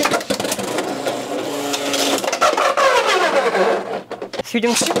 You're doing shit. You're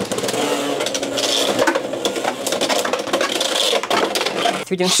doing shit.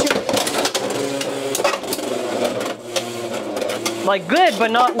 You're doing shit. Like good,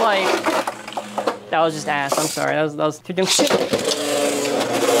 but not like. That was just ass. I'm sorry. That was you're doing shit.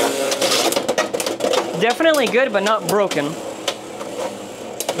 Definitely good, but not broken.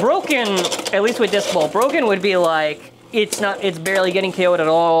 Broken, at least with disc ball, broken would be like, it's barely getting KO'd at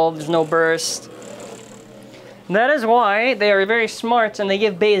all, there's no burst. That is why they are very smart and they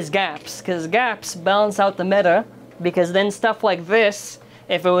give base gaps, because gaps balance out the meta, because then stuff like this,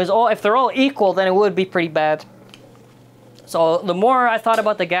 if they're all equal, then it would be pretty bad. So the more I thought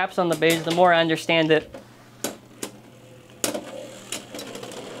about the gaps on the base, the more I understand it.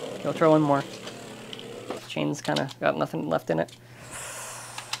 I'll try one more. This chain's kind of got nothing left in it.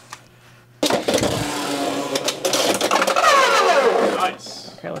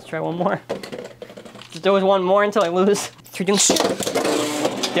 Nice. Okay, let's try one more. Just always one more until I lose. 3 doing shit.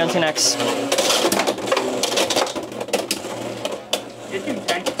 Down to next. It can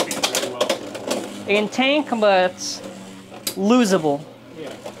tank the speed very well. It can tank, but losable.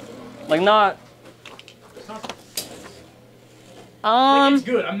 Yeah. Like not. It's not. Like it's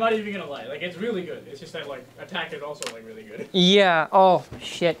good. I'm not even gonna lie. Like it's really good. It's just that like attack is also like really good. Yeah. Oh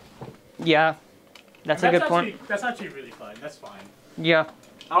shit. Yeah. That's a good point. That's actually really fine. That's fine. Yeah.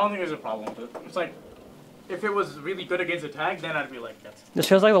 I don't think there's a problem with it. It's like, if it was really good against attack, then I'd be like, that's... This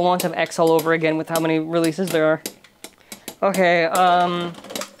feels like the launch of X all over again with how many releases there are. Okay,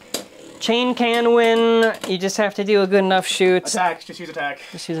 chain can win. You just have to do a good enough shoot. Attack. Just use attack.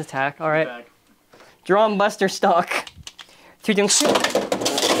 Just use attack. All right. Attack. Draw on Buster stock. 3 doing shit.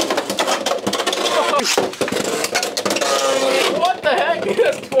 What the heck?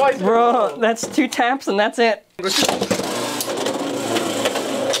 That's twice. Bro, that's 2 taps and that's it.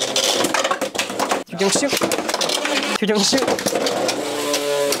 You're doing shoot. You're doing shoot.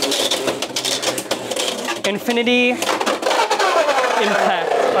 Infinity.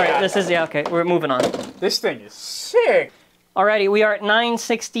 Impact. Alright, this is, yeah, okay, we're moving on. This thing is sick. Alrighty, we are at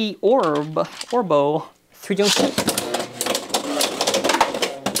 960 Orbo. 3 doing shoot.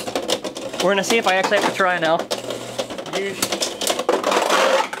 We're gonna see if I actually have to try now.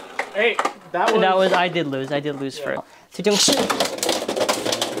 Hey, that was... I did lose yeah. For it. 3 doing shoot.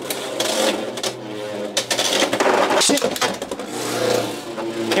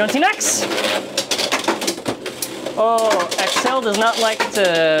 You want to see next? Oh, Excel does not like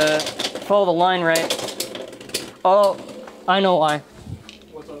to follow the line right. Oh, I know why.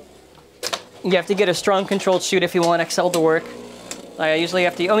 What's up? You have to get a strong controlled shoot if you want Excel to work. I usually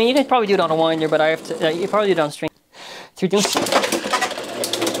have to, I mean, you can probably do it on a winder, but I have to, you probably do it on stream. 3 doing shoot.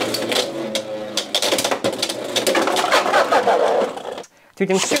 3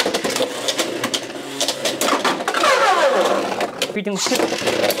 doing shoot. 3 doing shoot.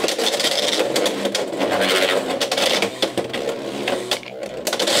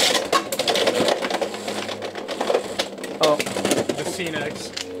 Oh. The C-Nex.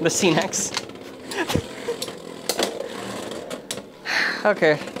 The C-Nex.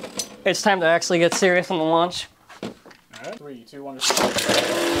 Okay. It's time to actually get serious on the launch. Alright. 3, 2, 1,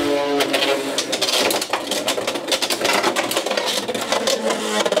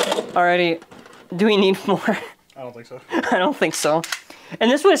 Alrighty. Do we need more? I don't think so. I don't think so. And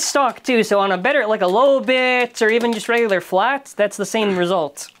this was stock too, so on a better, like a low bit or even just regular flats, that's the same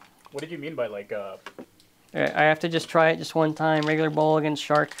result. What did you mean by like, I have to just try it just one time. Regular ball against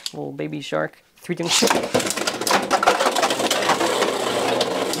shark, little baby shark. 3 doing shoot.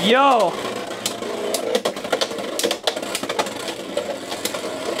 Yo!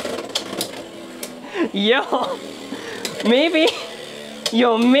 Yo! Maybe,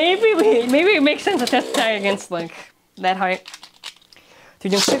 yo, maybe it makes sense to test tag against like that height. 3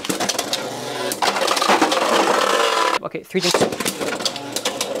 doing shoot. Okay, 3 doing shoot.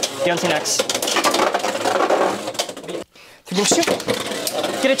 Down to next. 3 doing shoot.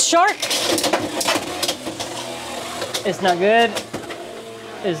 Get it, shark! It's not good.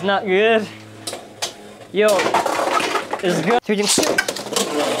 It's not good. Yo, it's good. 3 doing shoot.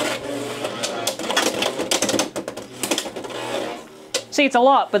 See, it's a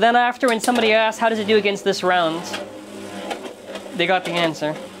lot, but then after when somebody asked, how does it do against this round? They got the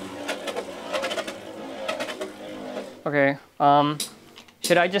answer. Okay,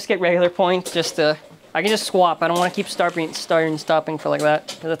 should I just get regular points just to I can just swap. I don't want to keep starting and stopping for like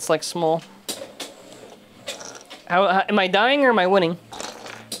that. That's like small. How, am I dying or am I winning?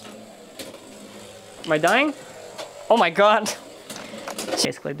 Am I dying? Oh my god.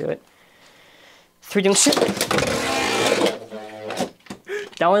 Basically do it. 3 doing shit.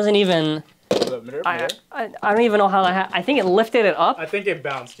 That wasn't even... I don't even know how that happened. I think it lifted it up. I think it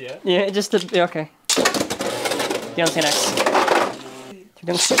bounced, yeah? Yeah, it just did, okay. You don't say next. 3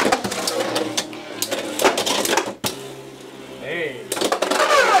 doing shit. Hey.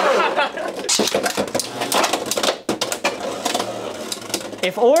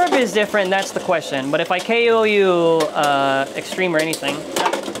 If orb is different, that's the question. But if I KO you extreme or anything,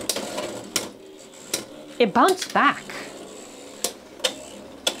 it bounced back.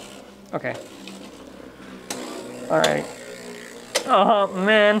 Okay. All right. Oh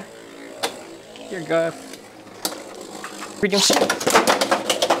man, you're good.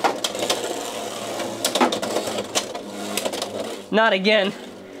 Not again.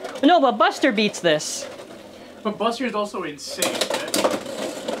 No, but Buster beats this. But Buster is also insane, right?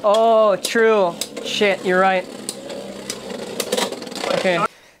 Oh, true. Shit, you're right. Okay.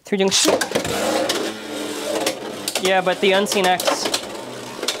 3 doing shit. Yeah, but the unseen X.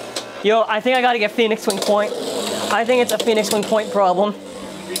 Yo, I think I gotta get Phoenix Wing Point. I think it's a Phoenix Wing Point problem.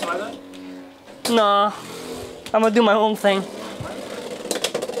 Did you try that? Nah. I'm gonna do my own thing.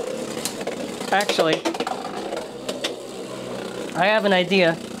 Actually, I have an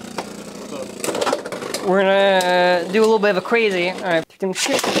idea. We're gonna do a little bit of a crazy. All right.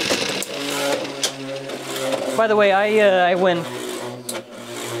 By the way, I win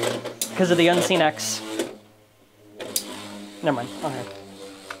because of the unseen X. Never mind. Okay.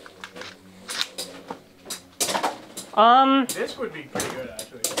 This would be pretty good,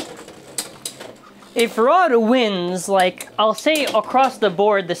 actually. If Rod wins, like, I'll say across the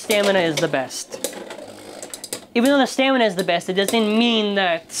board, the stamina is the best. Even though the stamina is the best, it doesn't mean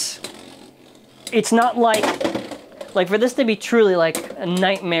that it's not like for this to be truly like a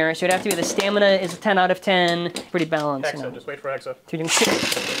nightmare, so it'd have to be the stamina is a 10 out of 10, pretty balanced. Hexa, you know. just wait for Hexa.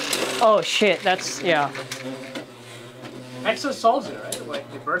 Oh shit, that's, yeah. Hexa solves it, right?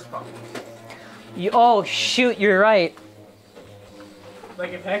 Like, the burst problem. Oh shoot, you're right.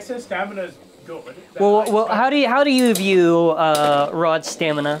 Like, if Hexa's stamina is good... Well, how do you view Rod's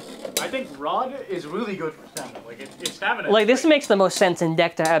stamina? I think Rod is really good for stamina. Like, it's stamina. Like, this makes the most sense in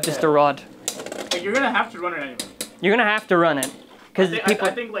deck to have just a Rod. Like, you're gonna have to run it anyway. You're gonna have to run it. Because people...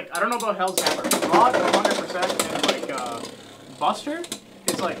 I think, like, I don't know about Hell's Hammer. Rod, 100%, and, like, Buster,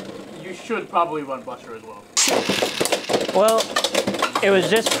 it's like, you should probably run Buster as well. Well, it was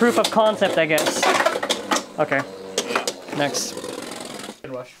just proof of concept, I guess. Okay. Next.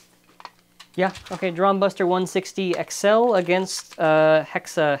 Rush. Yeah, okay, Drawn Buster 160 XL against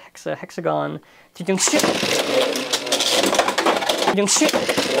Hexagon. Doing shit. Doing shit.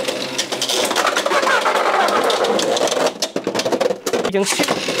 Doing shit.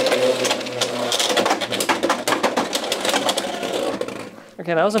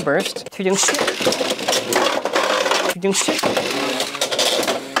 Okay, that was a burst. Doing shit. Doing shit.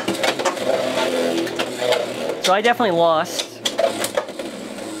 So I definitely lost.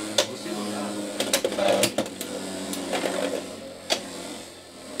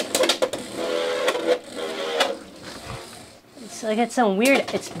 It's like it's some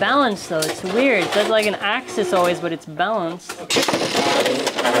weird, it's balanced though, it's weird. It does like an axis always, but it's balanced.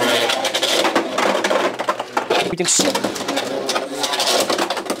 We do shit.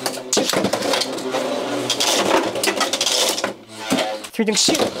 Three doing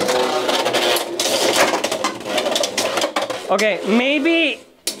shit. Okay, maybe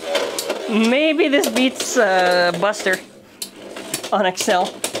this beats Buster on XL,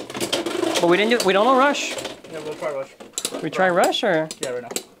 but we don't know Rush. Yeah, we'll try Rush. We try Rush or? Yeah, right now.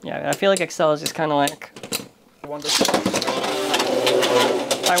 Yeah, I feel like XL is just kind of like. I win.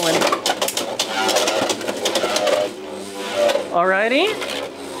 Alrighty.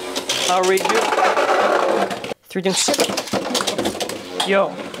 I'll redo. 3 doing shit.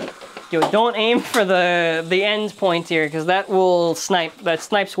 Yo, don't aim for the end point here, because that will snipe. That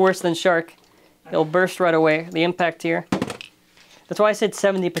snipes worse than Shark. It'll burst right away. The impact here. That's why I said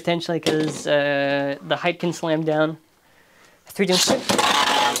 70 potentially, because the height can slam down. 3 doing shit.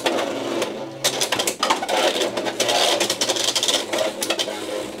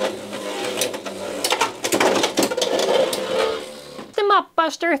 Them up,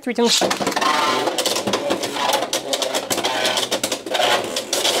 Buster. 3 doing shit.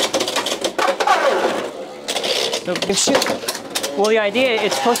 Well, the idea,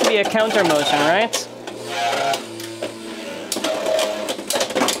 it's supposed to be a counter motion, right?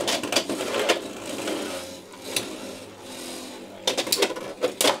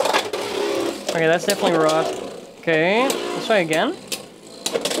 Okay, that's definitely rod. Okay, let's try again.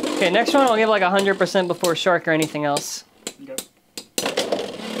 Okay, next one I'll give like 100% before shark or anything else. Okay.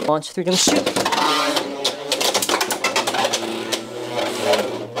 Launch through them. Shoot.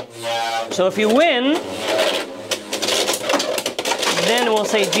 So if you win, then we'll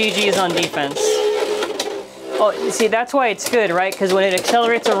say GG is on defense. Oh, you see, that's why it's good, right? Because when it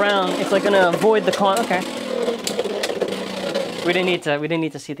accelerates around, it's like gonna avoid the con. Okay. We didn't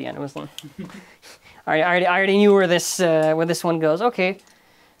need to see the end. It was. I already knew where this one goes. Okay.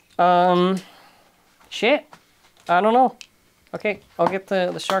 Shit. I don't know. Okay, I'll get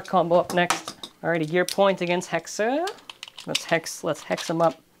the shark combo up next. Alrighty, gear point against Hexa. Let's hex him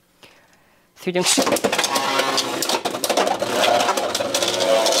up. If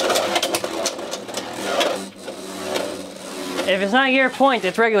it's not gear point,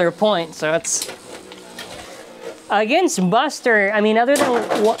 it's regular point, so it's against Buster. I mean, other than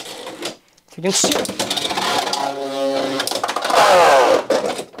what?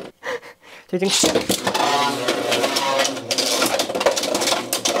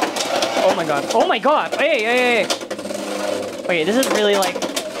 Oh my god! Oh my god! Hey! Wait, this is really like.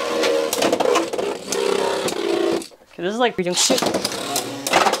 Okay, this is like doing shit.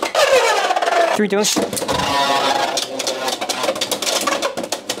 Doing shit.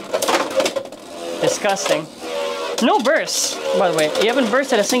 Disgusting. No bursts, by the way. You haven't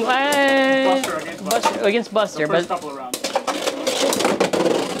bursted a single. Buster against Buster, the first couple of rounds.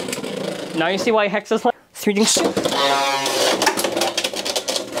 Now you see why Hex is like doing shit.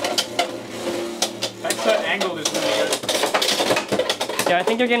 Hexa angle is really good. Yeah, I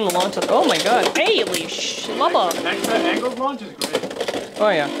think you're getting the launch of. Oh my god! Hey, leash, lava. Hexa angled launch is great. Oh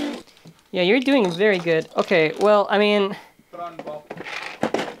yeah. Yeah, you're doing very good. Okay, well, I mean. Put on ball.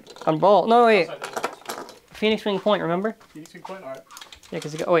 On ball? No, wait. Phoenix Wing Point, remember? Phoenix Wing Point, alright. Yeah,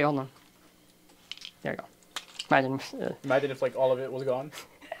 because you go. Oh wait, hold on. There you go. Imagine. Imagine if like all of it was gone.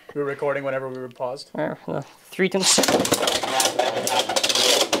 We were recording whenever we were paused. 3 to.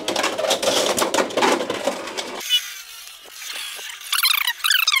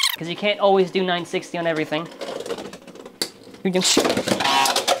 Because you can't always do 960 on everything. You can shoot.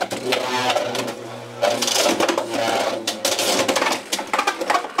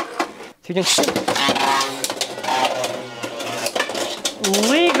 You can shoot.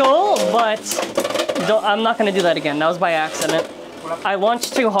 Legal, but I'm not going to do that again. That was by accident. I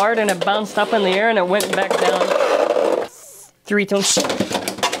launched too hard and it bounced up in the air and it went back down. 3 to shoot.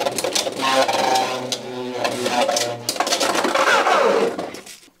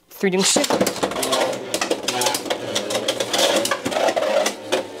 Freedom ship.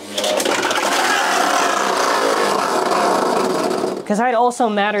 Because height also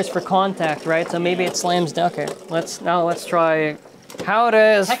matters for contact, right? So maybe it slams down. Okay, let's try. How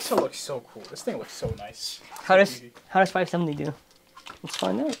does Hexa looks so cool. This thing looks so nice. How does 570 do? Let's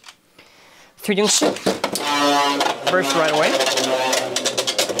find out. Freedom ship. Burst right away.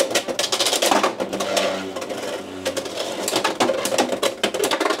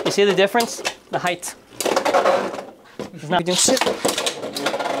 You see the difference? The height. It's not doing shit.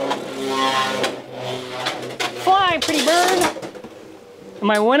 Fly, pretty bird!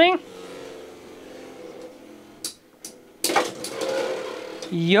 Am I winning?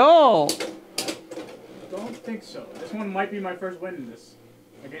 Yo! Don't think so. This one might be my first win in this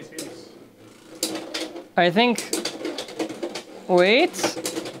against Phoenix. I think. Wait.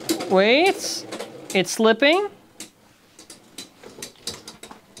 It's slipping.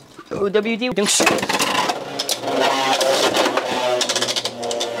 OWD doing shit.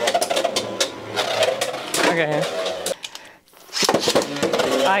 Okay.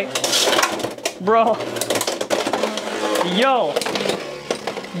 Bro. Yo.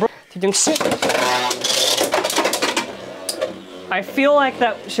 Bro. Doing shit. I feel like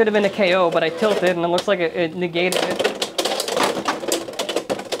that should have been a KO, but I tilted and it looks like it negated it.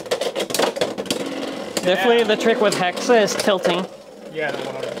 Yeah. Definitely the trick with Hexa is tilting. Yeah, no,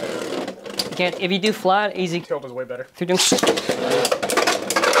 100%. You can't, if you do flat, easy. Tilt is way better. If you're doing shit.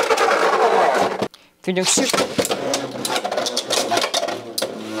 If you're doing shit.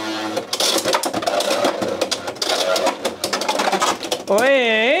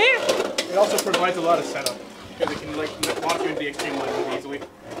 Wait. It also provides a lot of setup because it can like launch you into the extreme line really easily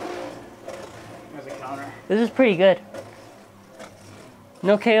as a counter. This is pretty good.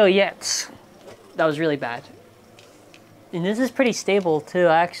 No KO yet. That was really bad. And this is pretty stable too,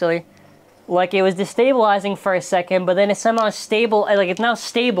 actually. Like it was destabilizing for a second, but then it's somehow stable. Like it's now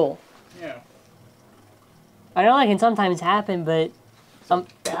stable. Yeah. I know that can sometimes happen, but it's a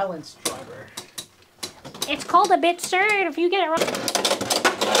balance driver. It's called a bit absurd if you get it wrong.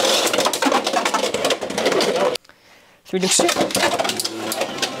 we do shit?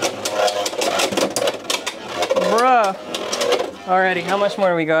 Bruh. Alrighty, how much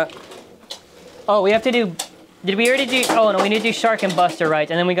more we got? Oh, we have to do... Did we already do... Oh, no, we need to do Shark and Buster, right?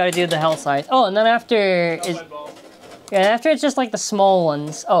 And then we gotta do the hell size. Oh, and then after... Yeah, after it's just like the small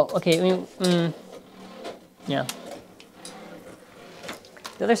ones. Oh, okay, yeah.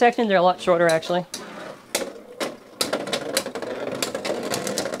 The other sections are a lot shorter, actually.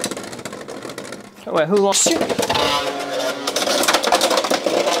 Oh, wait, who lost?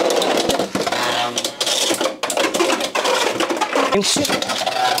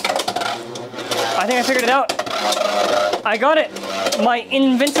 I think I figured it out. I got it. My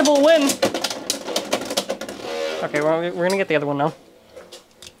invincible win. Okay, we're gonna get the other one now.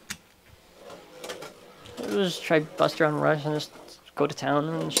 We'll just try Buster on Rush and just go to town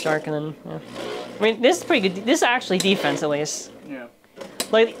and Shark and then, yeah. I mean, this is pretty good. This is actually defense, at least. Yeah.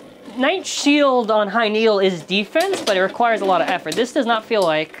 Like, Night Shield on High Needle is defense, but it requires a lot of effort. This does not feel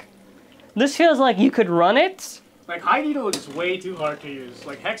like... This feels like you could run it. Like, High Needle is way too hard to use.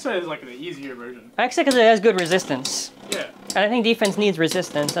 Like, Hexa is like the easier version. Hexa because it has good resistance. Yeah. And I think defense needs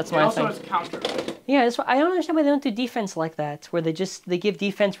resistance. That's my thing. Also, it's counter. Yeah, that's why I don't understand why they don't do defense like that, where they give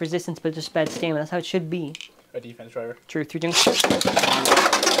defense resistance but just bad stamina. That's how it should be. A defense driver. Truth, you're doing.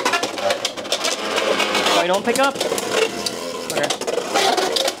 Oh, you don't pick up. Okay.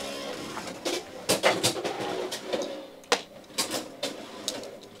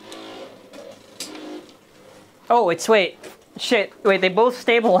 Oh, it's wait, shit. Wait, they both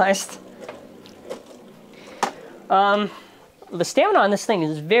stabilized. The stamina on this thing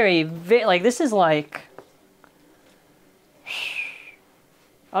is very, like, this is like...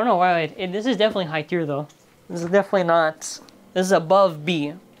 I don't know why this is definitely high tier, though. This is definitely not... This is above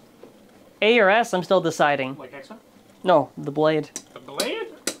B. A or S, I'm still deciding. Like Hexa? No, the Blade. The Blade?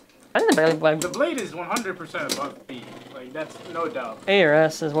 I think the Blade is 100% above B. Like, that's no doubt. A or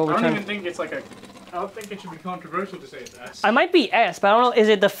S is what we're trying... I don't even think it's like a... I don't think it should be controversial to say it's S. I might be S, but I don't know. Is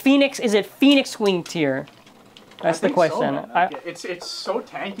it the Phoenix? Is it Phoenix Wing tier? That's the question. So, it's so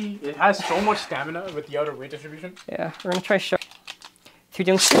tanky. It has so much stamina with the outer weight distribution. Yeah, we're gonna try Shark.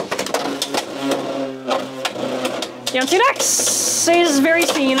 Yeah, until next is very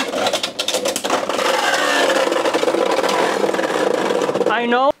seen. I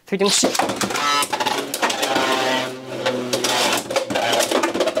know.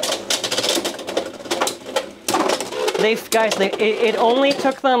 It only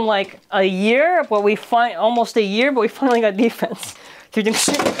took them like a year, but almost a year, but we finally got defense.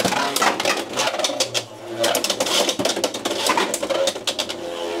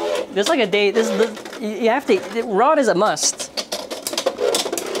 There's like a day. You have to. Rod is a must.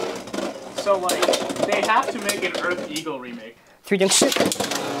 So like, they have to make an Earth Eagle remake.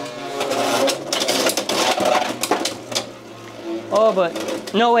 Oh, but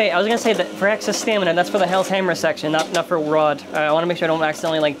no way. I was gonna say that for Hexa's stamina, that's for the Hell's Hammer section, not for Rod. I want to make sure I don't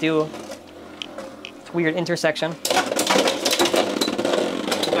accidentally like do this weird intersection.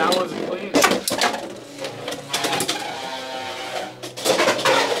 That was clean.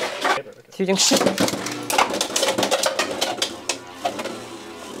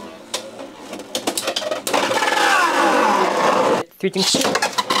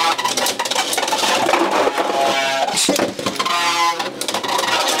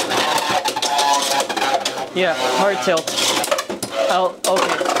 Yeah, hard tilt. Oh,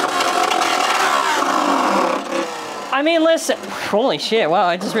 okay. I mean, listen. Holy shit, wow,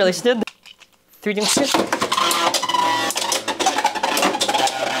 I just really stood there. 3D shit.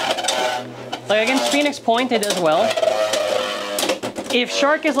 Like, against Phoenix Point, it does well. If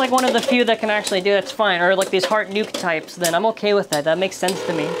Shark is like one of the few that can actually do it, that's fine. Or like these heart nuke types, then I'm okay with that. That makes sense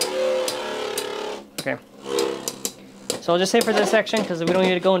to me. Okay. So I'll just say for this section, because we don't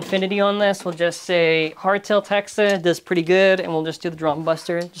need to go infinity on this, we'll just say hard tilt Hexa does pretty good, and we'll just do the drum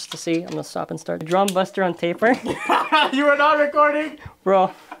buster just to see. I'm gonna stop and start. The drum buster on taper. You are not recording?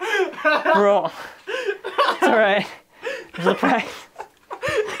 Bro. Bro. It's alright. There's a price.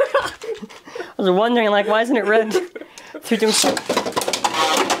 I was wondering, like, why isn't it red? 3 shit.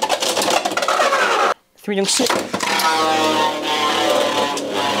 3 shit.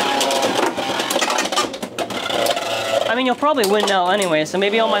 I mean, you'll probably win now anyway, so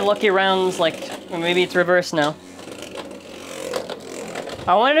maybe all my lucky rounds, like, maybe it's reversed now.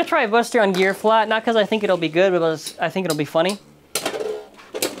 I wanted to try Buster on gear flat, not because I think it'll be good, but because I think it'll be funny.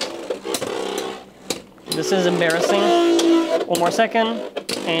 This is embarrassing. One more second,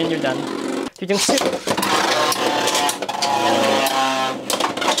 and you're done.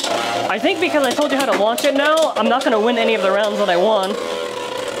 I think because I told you how to launch it now, I'm not going to win any of the rounds that I won.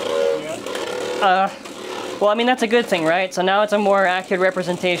 Well, I mean, that's a good thing, right? So now it's a more accurate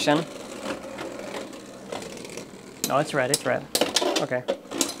representation. No, it's red, it's red. Okay.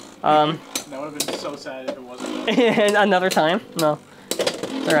 That would have been so sad if it wasn't. Another time? No.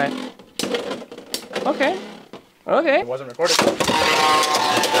 All right. Okay. Okay. It wasn't recorded.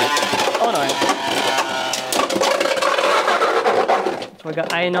 Oh no. So we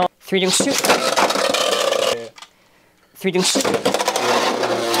got, I know. 3D shoot. 3D shoot.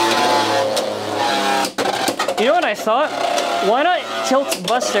 You know what I thought? Why not tilt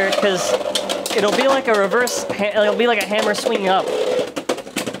Buster? Because it'll be like a reverse, it'll be like a hammer swinging up.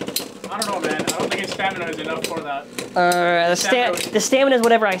 I don't know, man. I don't think his stamina is enough for that. The stamina is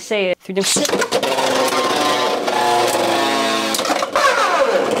whatever I say. 3D shoot.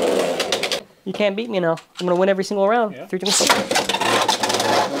 You can't beat me now. I'm gonna win every single round. Yeah. 3D shoot.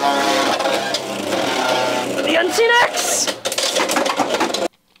 The unseen X!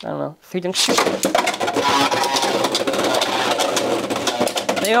 I don't know. 3D shoot.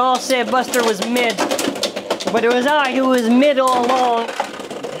 They all said Buster was mid, but it was I who was mid all along.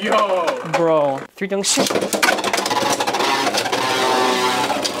 Yo! Bro. 3D shoot.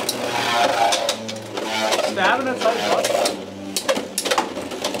 Stamina type Buster.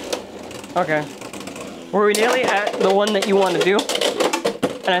 Okay. Were we nearly at the one that you want to do?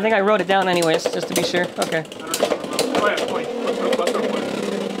 And I think I wrote it down anyways, just to be sure. Okay. Point. Buster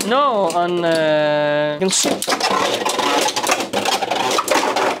point. No, on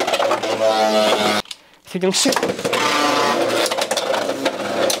if you can shoot.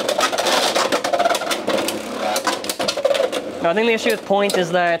 No, I think the issue with point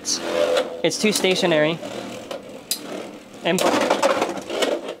is that it's too stationary. And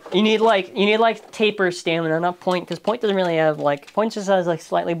you need like taper stamina, not point, because point doesn't really have like, point just has like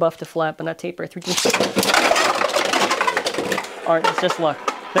slightly buff to flat, but not taper. Or it's just luck.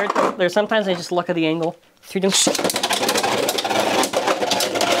 There's sometimes it's just luck of the angle.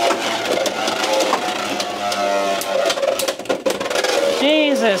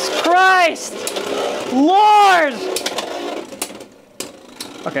 Jesus Christ! Lord!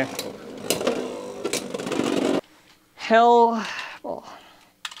 Okay. Hell. Oh.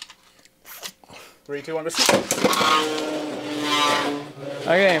 3, 2, 1, let's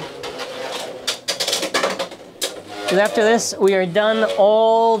Okay. And after this, we are done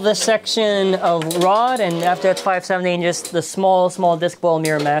all the section of rod, and after that's 570, just the small disc ball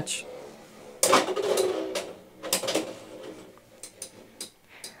mirror match.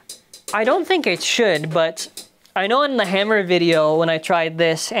 I don't think it should, but I know in the hammer video when I tried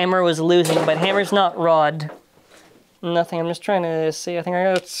this, hammer was losing, but hammer's not rod. Nothing, I'm just trying to see. I think I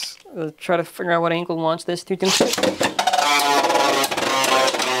gotta try to figure out what angle wants this to.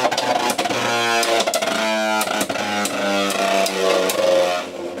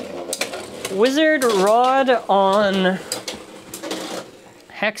 Wizard rod on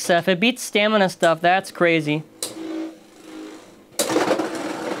Hexa. If it beats stamina stuff, that's crazy.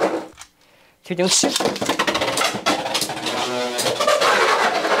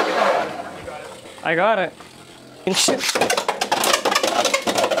 I got it.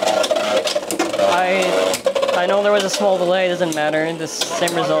 I know there was a small delay, it doesn't matter, the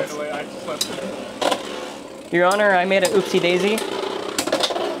same results. Your Honor, I made an oopsie daisy.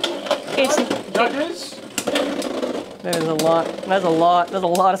 That is a lot. That's a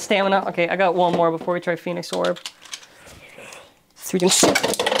lot of stamina. Okay, I got one more before we try Phoenix Orb. This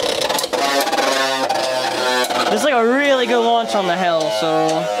is like a really good launch on the hell, so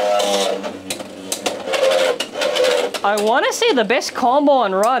I want to say the best combo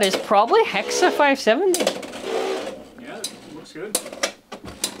on rod is probably Hexa 570. Yeah, it looks good.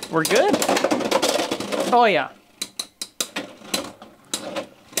 We're good? Oh yeah.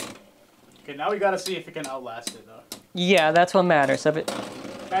 Okay, now we gotta see if it can outlast it though. Yeah, that's what matters. Of it.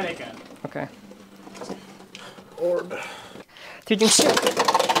 And it can. Okay. Orb.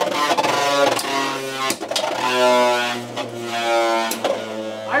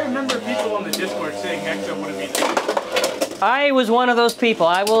 I remember people on the Discord saying Hexa wouldn't be there. I was one of those people,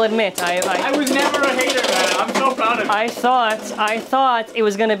 I will admit. I was never a hater, man. I'm so proud of you. I thought it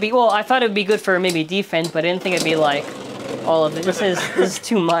was gonna be, well, I thought it would be good for maybe defense, but I didn't think it'd be like all of it. This is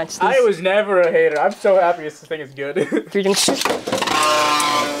too much. I was never a hater. I'm so happy this thing is good. I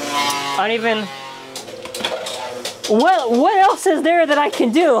don't even... What else is there that I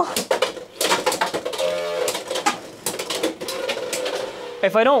can do?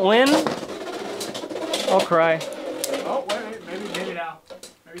 If I don't win, I'll cry. Oh, wait, maybe now.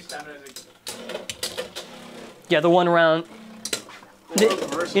 Maybe stamina is... Yeah, the one round.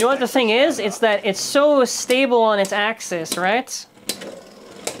 You know what the thing is? It's that it's so stable on its axis, right?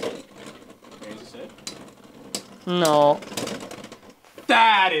 No.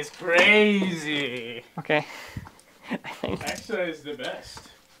 That is crazy. Okay. I think. Hexa is the best.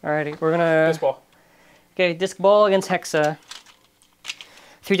 Alrighty, we're gonna. Disc ball. Okay, disc ball against Hexa.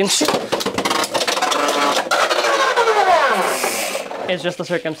 3 ding shoot. It's just the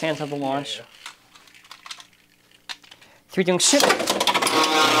circumstance of the launch. Yeah. 3 ding shoot.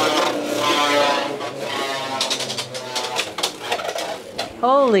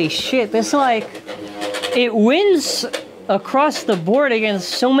 Holy shit, this like, it wins across the board against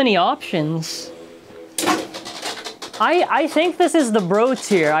so many options. I think this is the bro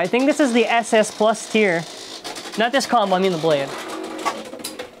tier. I think this is the SS plus tier. Not this combo, I mean the blade.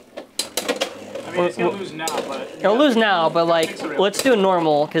 I mean, it's gonna lose now, but... It'll lose now, but like, let's do it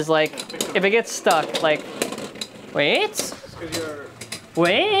normal, because like, if it gets stuck, like, wait?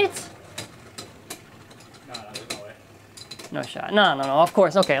 Wait? No, there's no way. No shot. No, of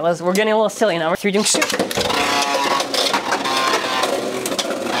course. Okay, we're getting a little silly now. We're 3 ding shoot.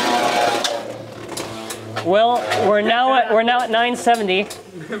 Well, we're now at 970.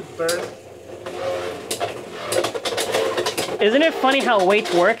 Isn't it funny how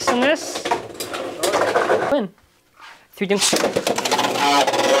weight works in this? Win. 3 ding shoot.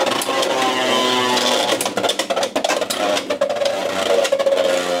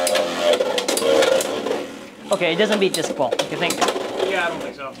 Okay, it doesn't beat disc ball, you think? Yeah, I don't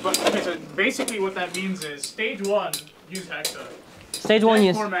think so. But okay, so basically what that means is stage 1, use Hexa. Stage 1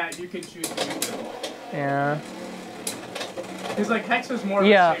 use. Format, you can choose to use it. Yeah. Because like Hexa's more of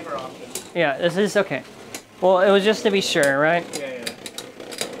a safer option. Yeah, this is okay. Well, it was just to be sure, right? Yeah.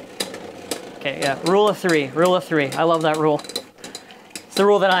 Okay, yeah. Rule of 3. Rule of 3. I love that rule. It's the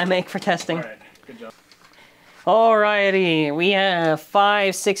rule that I make for testing. Alright, good job. Alrighty, we have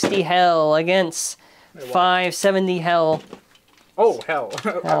 560 hell against 570 hell. Oh, hell.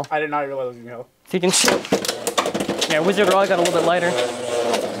 Hell. I did not realize it was hell. 3 ding shoot. Yeah, Wizard Rod got a little bit lighter.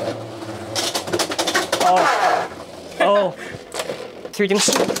 Oh. 3 ding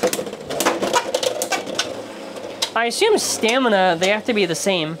shoot. I assume stamina, they have to be the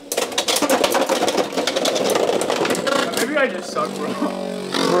same. Maybe I just suck, bro.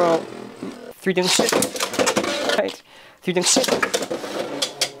 Bro. 3 ding shoot. Right. 3 ding shoot.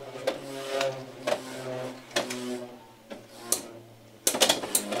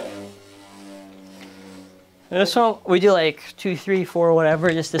 This one, we do like 2, 3, 4,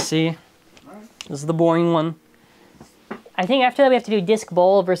 whatever, just to see. This is the boring one. I think after that we have to do disc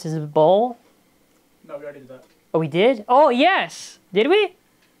bowl versus bowl. No, we already did that. Oh, we did? Oh, yes! Did we?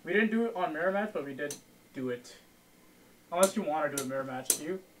 We didn't do it on mirror match, but we did do it. Unless you want to do a mirror match, do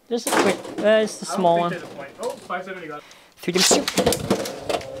you? Just a quick, it's the small one. There's a point. Oh, 570 got it. 3 ding shoot.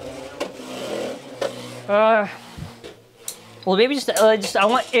 Well, maybe just I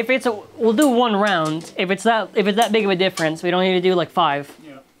want, if it's a, we'll do 1 round. If it's that big of a difference, we don't need to do like 5.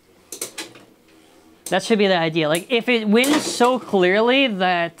 Yeah. That should be the idea. Like, if it wins so clearly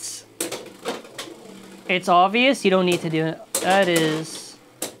that it's obvious, you don't need to do it. That is...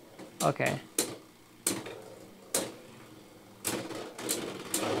 Okay.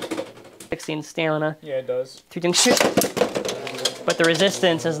 16 stamina. Yeah, it does. 3 ding shoot. But the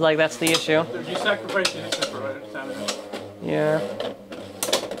resistance is like, that's the issue. You sacrifice your resistance for stamina. Yeah.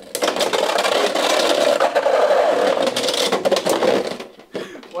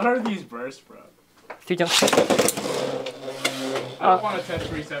 What are these bursts, bro? 3 ding shoot. I don't want to test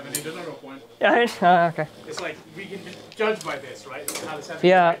 370, there's no real point. Okay. It's like, we can judge by this, right? How the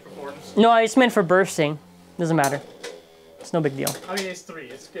 70 performs. No, it's meant for bursting. Doesn't matter. It's no big deal. I mean, it's 3,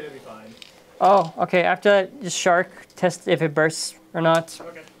 it's gonna be fine. Oh, okay. After that, just shark, test if it bursts or not.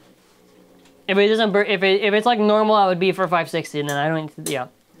 Okay. If it doesn't burst, if it's like normal, I would be for 560, and then I don't need to, yeah.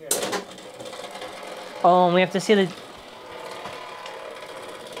 Oh, and we have to see the...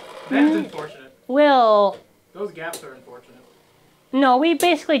 That's unfortunate. Well... Those gaps are unfortunate. No, we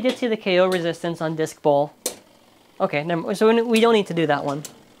basically did see the KO resistance on disc ball. Okay, so we don't need to do that one.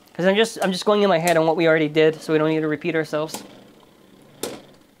 Because I'm just going in my head on what we already did, so we don't need to repeat ourselves.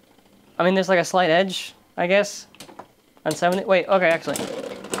 I mean, there's like a slight edge, I guess. On 70, wait, okay, actually.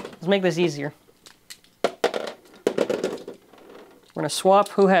 Let's make this easier. We're gonna swap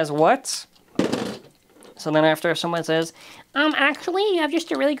who has what. So then after someone says, actually, you have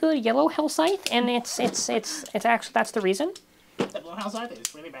just a really good yellow hell scythe, and it's actually, that's the reason. The blue hell scythe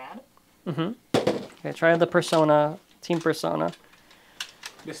is really bad. Mm-hmm. Okay, try the persona, team persona.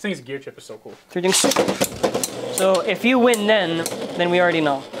 This thing's gear chip is so cool. 3 ding shoot. So if you win then we already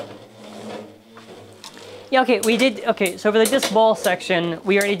know. Yeah, okay, okay, so for the disc ball section,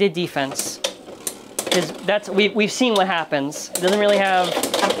 we already did defense. Because we've seen what happens. It doesn't really have,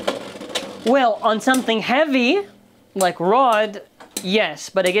 well, on something heavy, like rod, yes,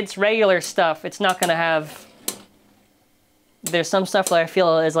 but against regular stuff, it's not gonna have. There's some stuff that I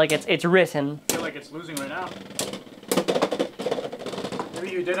feel is like it's written. I feel like it's losing right now.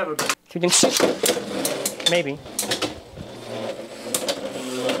 Maybe you did have a bit. Maybe.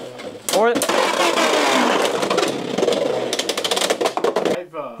 Or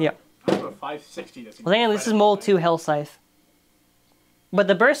yeah. I have a 560. That's Well, this is Mold 2 Hell Scythe. But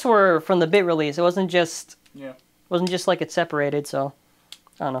the bursts were from the bit release. It wasn't just like it separated. So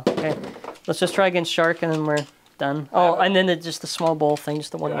I don't know. Okay, let's just try against Shark and then we're done. Oh, and then just the small bowl thing,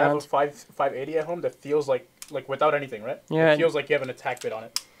 just the one round. I have a 580 at home that feels like without anything, right? Yeah. It feels like you have an attack bit on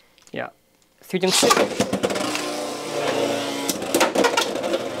it. Yeah. It's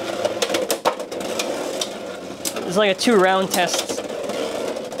like a 2-round test.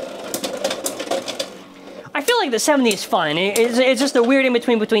 I feel like the 70 is fine. It's just a weird in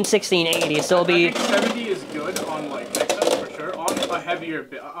between 60 and 80. So it'll be. I think 70 is good on like excess for sure. On a heavier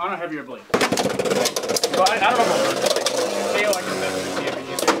blade. So I don't know about scale. I can see if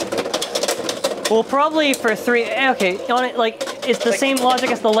it Well, probably for 3. Okay, on it like it's the same logic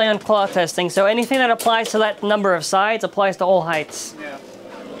as the lay on claw testing. So anything that applies to that number of sides applies to all heights. Yeah.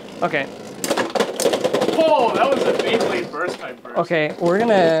 Okay. Oh, that was a Beyblade burst type burst. Okay, we're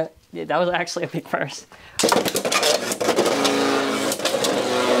gonna. Yeah, that was actually a big burst.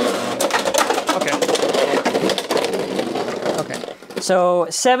 Okay. Okay. So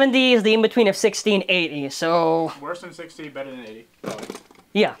 70 is the in between of 60 and 80. So. Worse than 60, better than 80.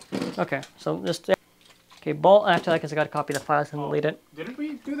 Yeah. Okay. So just. Okay, ball after that because I got to copy the files and delete it. Didn't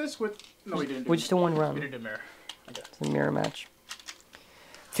we do this with? No, we didn't. We just did one round. We did a mirror. Okay. It's a mirror match.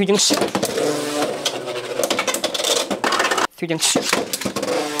 3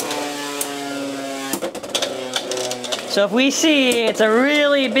 So if we see it's a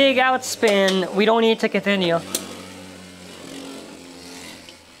really big outspin, we don't need to continue.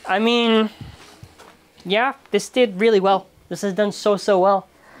 I mean, yeah, this did really well. This has done so well.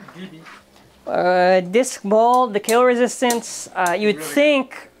 Disc ball, the kill resistance. You would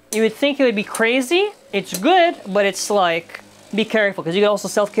think it would be crazy. It's good, but it's like be careful because you can also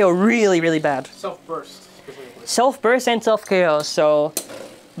self KO really bad. Self burst. Self burst and self KO. So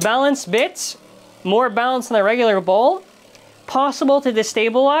balanced bits, more balanced than a regular ball. Possible to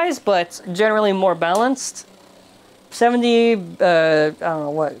destabilize, but generally more balanced. 70, I don't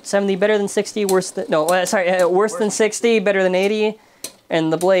know what, 70 better than 60, worse than, no, worse than 60, better than 80.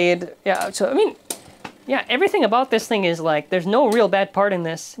 And the blade, yeah, so I mean, yeah, everything about this thing is like, there's no real bad part in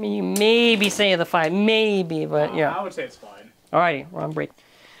this. I mean, you maybe say the 5, maybe, but yeah. I would say it's fine. Alrighty, we're on break.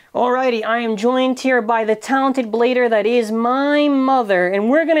 Alrighty, I am joined here by the talented blader that is my mother, and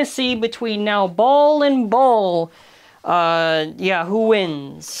we're gonna see between now ball and ball, yeah, who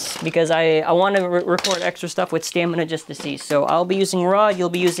wins? Because I want to record extra stuff with stamina just to see. So I'll be using rod, you'll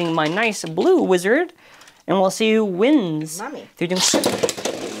be using my nice blue wizard, and we'll see who wins. Mommy.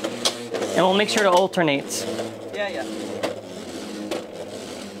 And we'll make sure to alternate. Yeah.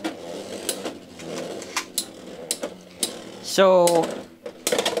 So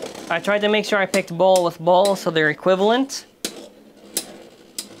I tried to make sure I picked ball with ball so they're equivalent.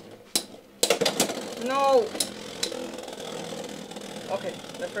 No. Okay,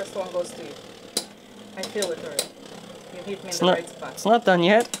 the first one goes to you. I feel it already. You hit me in the right spot. It's not done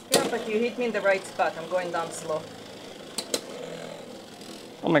yet. Yeah, but you hit me in the right spot. I'm going down slow.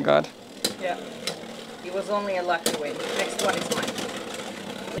 Oh my god. Yeah. It was only a lucky win. Next one is mine.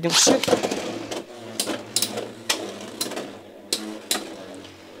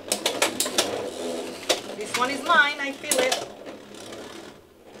 This one is mine. I feel it.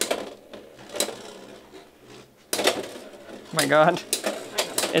 Oh my god.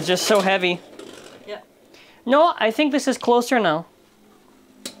 It's just so heavy. Yeah. No, I think this is closer now.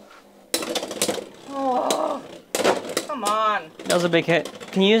 Oh, come on. That was a big hit.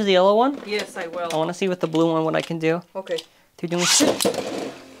 Can you use the yellow one? Yes, I will. I want to see with the blue one what I can do. Okay. You're doing shit.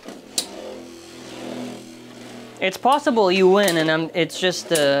 It's possible you win, and it's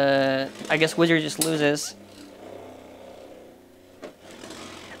just, I guess Wizard just loses.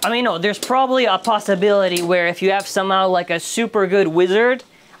 I mean, no, there's probably a possibility where if you have somehow like a super good Wizard,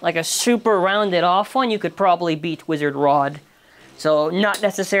 like a super rounded off one, you could probably beat Wizard Rod. So, not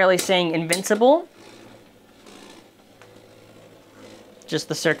necessarily saying invincible. Just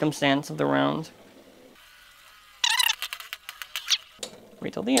the circumstance of the round.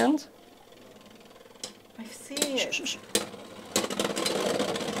 Wait till the end. I've seen it. Shh.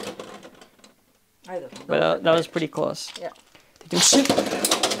 I don't know. But that was pretty close. Yeah.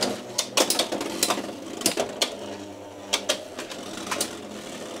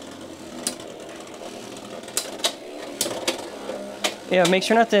 Yeah, make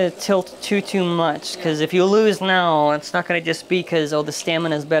sure not to tilt too much, because if you lose now, it's not going to just be because, oh, the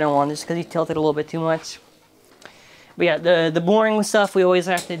stamina is better one, just because you tilted a little bit too much. But yeah, the boring stuff we always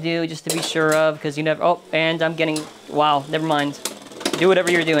have to do just to be sure of, because you never... Oh, and I'm getting... Wow, never mind. Do whatever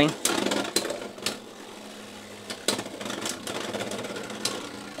you're doing.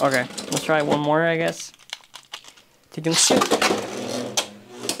 Okay, let's try one more, I guess.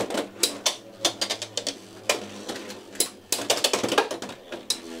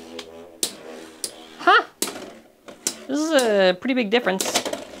 Huh! This is a pretty big difference.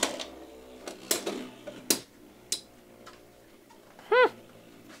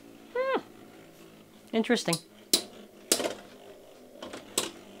 Interesting.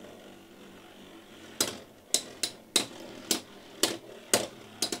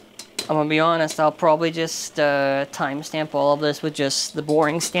 I'm gonna be honest, I'll probably just timestamp all of this with just the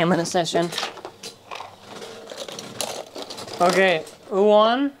boring stamina session. Okay, who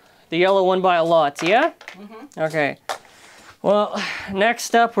won? The yellow won by a lot, yeah? Mm-hmm. Okay. Well,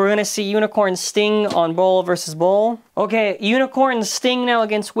 next up, we're gonna see Unicorn Sting on Bowl versus Bowl. Okay, Unicorn Sting now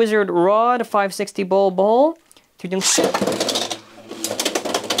against Wizard Rod, 560 Bowl.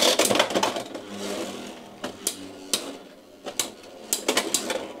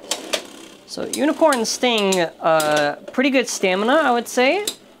 So Unicorn Sting, pretty good stamina, I would say.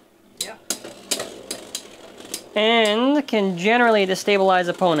 Yeah. And can generally destabilize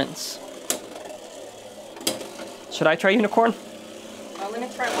opponents. Should I try Unicorn? Well, let me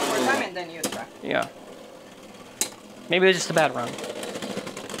try one more time and then you try. Yeah. Maybe it was just a bad round.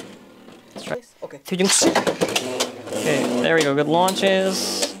 Let's try. Okay. Okay, there we go. Good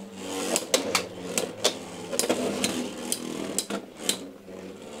launches.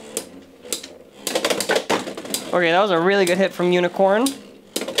 Okay, that was a really good hit from Unicorn.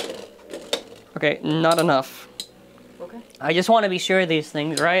 Okay, not enough. Okay. I just want to be sure of these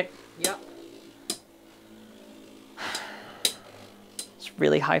things, right? Yeah. It's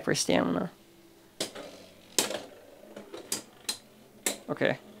really high for stamina.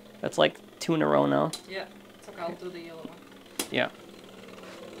 Okay, that's like 2 in a row now. Yeah, it's okay, I'll do the yellow one. Yeah.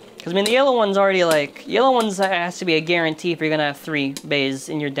 Because, I mean, the yellow one's already like... Yellow one's has to be a guarantee if you're going to have 3 bays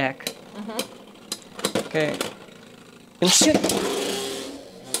in your deck. Mm-hmm. Okay.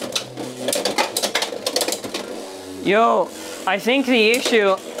 Yo, I think the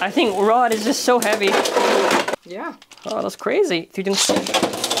issue... I think Rod is just so heavy. Yeah. Oh, that's crazy.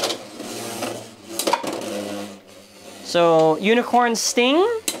 So, Unicorn Sting,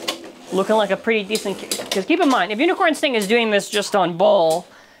 looking like a pretty decent... Because keep in mind, if Unicorn Sting is doing this just on Bowl,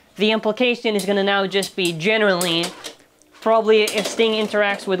 the implication is going to now just be generally, probably if Sting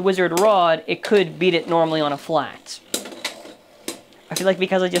interacts with Wizard Rod, it could beat it normally on a flat. I feel like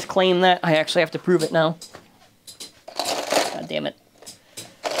because I just claimed that, I actually have to prove it now. God damn it.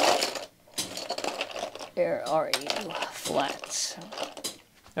 Where are you? Flats.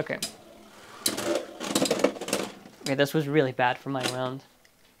 Okay. Okay, this was really bad for my round.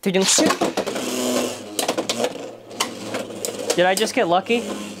 Did I just get lucky?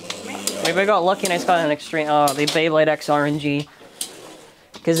 Maybe I got lucky and I just got an extreme... Oh, the Beyblade X RNG.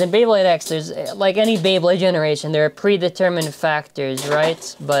 Because in Beyblade X, there's... Like any Beyblade generation, there are predetermined factors,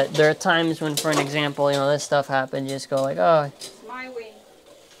 right? But there are times when, for an example, you know, this stuff happens, you just go like, oh... My way.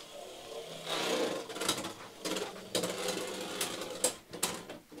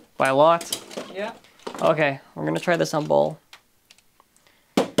 By a lot? Yeah. Okay, we're gonna try this on Bowl.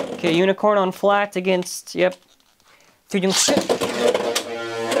 Okay, Unicorn on flat against... Yep.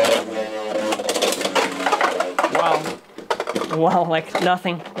 Wow. Wow, like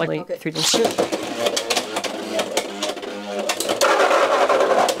nothing. Like okay.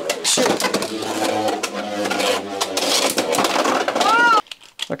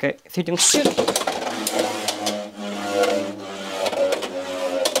 Okay,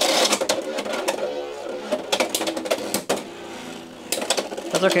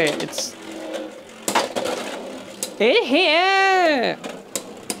 that's okay, it's... It here!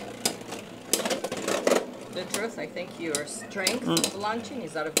 The truth, I think your strength launching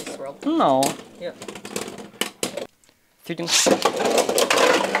is out of this world. No. Yeah.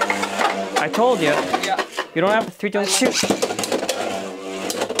 I told you. Yeah. You don't have to shoot.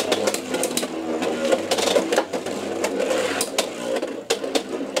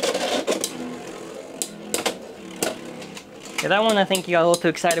 Yeah, that one I think you got a little too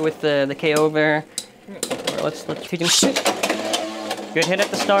excited with the KO there. Let's shoot. Good hit at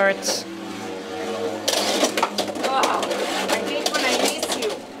the start. Oh, I hate when I miss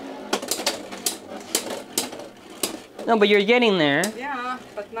you. No, but you're getting there. Yeah,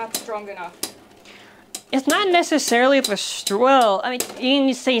 but not strong enough. It's not necessarily the well, I mean, you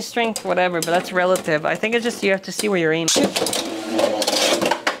can say strength, whatever, but that's relative. I think it's just you have to see where you're aiming.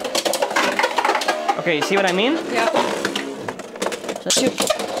 Okay, you see what I mean? Yeah. Shoot.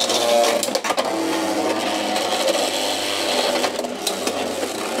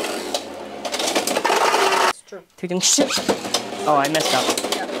 It's true. You can shoot. Oh, I messed up.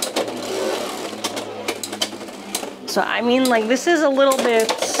 Yeah. So I mean, like, this is a little bit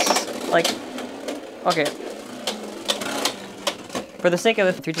like, okay. For the sake of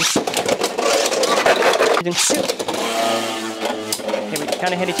the you can shoot. Okay, we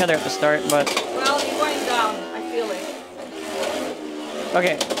kind of hit each other at the start, but Well, you're going down. I feel it.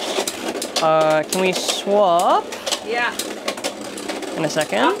 okay. Can we swap Yeah. in a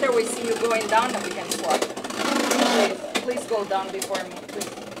second? After we see you going down, then we can swap. Please go down before me.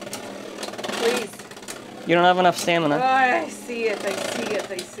 Please. You don't have enough stamina. Oh, I see it. I see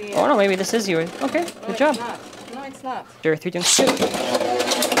it. I see it. Oh no, maybe this is you. Okay, No, good job. It's not. No, it's not. Sure, 3, 2, shoot.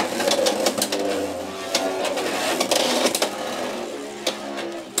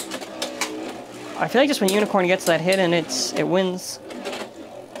 I feel like just when Unicorn gets that hit and it wins.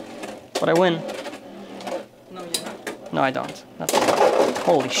 But I win. No, you're not. No, I don't. That's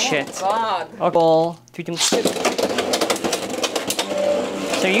holy shit. Oh, God. Okay. Ball, 3, 2, shoot.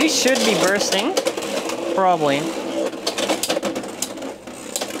 So you should be bursting, probably. I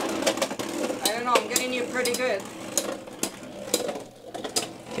don't know. I'm getting you pretty good.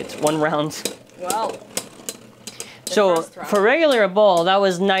 It's 1 round. Well. the So first round. for regular ball, that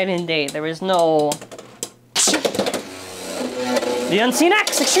was night and day. There was no. The unseen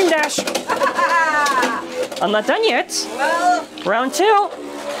X, extreme dash. I'm not done yet. Well, Round 2,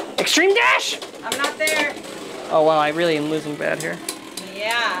 extreme dash. I'm not there. Oh wow, I really am losing bad here.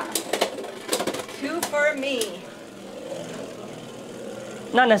 Yeah. 2 for me.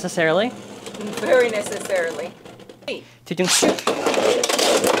 Not necessarily. Very necessarily. Shoot.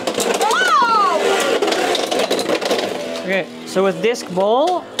 Oh! Okay, so with disc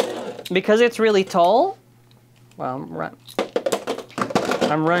ball, because it's really tall, well,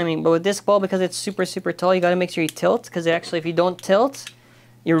 I'm rhyming, but with disc ball, because it's super, super tall, you gotta make sure you tilt, because actually if you don't tilt,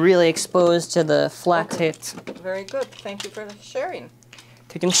 you're really exposed to the flat hit. Very good. Thank you for sharing.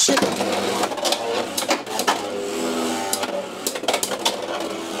 Shoot.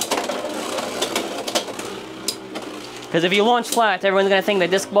 Because if you launch flat, everyone's gonna think that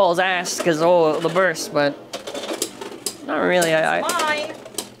disc ball is ass, because oh, the burst, but not really. Mine.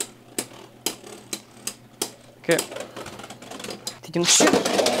 Okay. Shoot.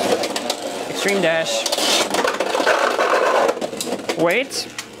 Extreme dash. Wait.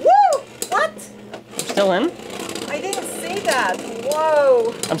 Woo! What? I'm still in. I didn't see that.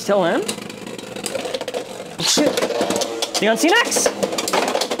 Whoa. I'm still in. Shoot. The unseen X.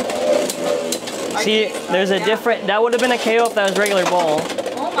 See, there's a different. That would have been a KO if that was regular ball.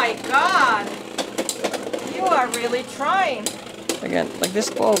 Oh my God. You are really trying. Again, like this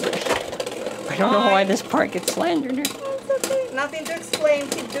ball. I don't know why this part gets slandered. It's okay. Nothing to explain.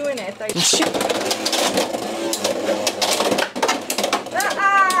 Keep doing it. Shoot.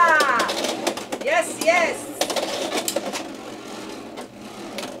 Ah! Yes, yes.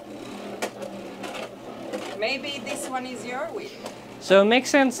 Maybe this one is your win. So it makes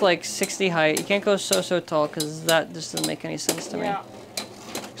sense, like 60 height. You can't go so tall because that just doesn't make any sense to me. Yeah.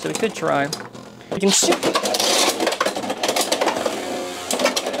 So we could try. We can shoot.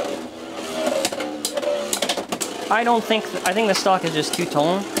 I think the stock is just too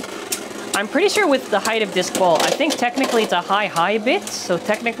tall. I'm pretty sure with the height of disc ball, I think technically it's a high bit. So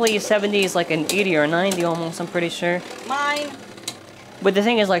technically 70 is like an 80 or 90 almost, I'm pretty sure. Mine. But the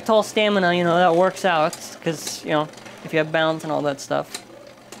thing is, like, tall stamina, you know, that works out. Because, you know, if you have balance and all that stuff.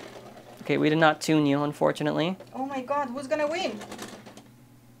 Okay, we did not tune you, unfortunately. Oh my God, who's gonna win?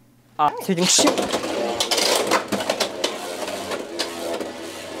 So you can shoot.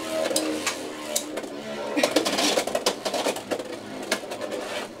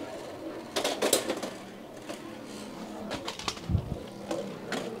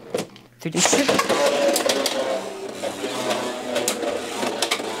 So you can shoot.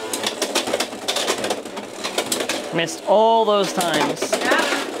 Missed all those times. Yeah.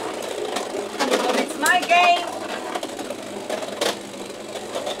 Well, it's my game.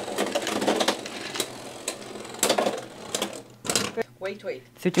 Wait.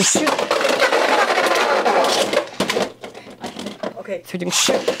 So you can shoot. Okay. So you can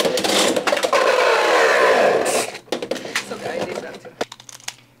shoot. It's okay, I did that too.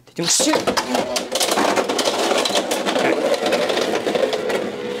 So you can shoot.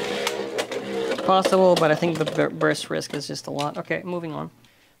 Possible, but I think the burst risk is just a lot. Okay, moving on.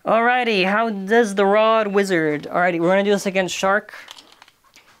 Alrighty, how does the rod wizard? Alrighty, we're gonna do this against shark.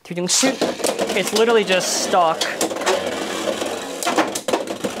 Shoot. It's literally just stock.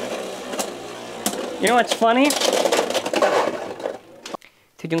 You know what's funny?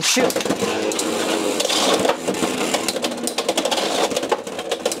 Shoot.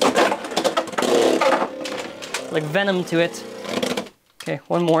 Like venom to it. Okay,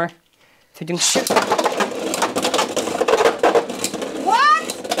 one more. Shoot.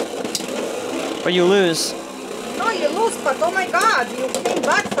 What? Or you lose. No, you lose, but oh my god, you came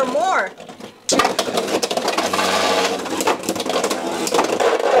back for more.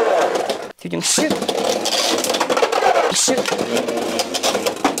 Shoot. Shoot.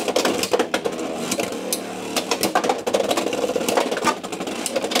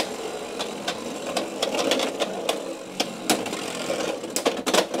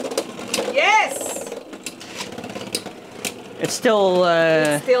 Yes! It's still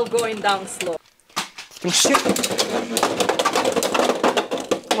It's still going down slow. Shoot.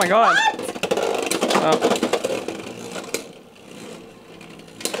 Oh my god. Oh.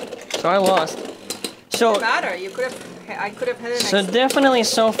 So I lost. So Doesn't matter. You could have. I could have had an. So definitely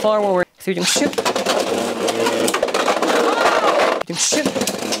so far where we're shooting. Shoot. Shoot.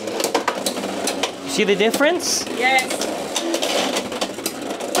 See the difference? Yes.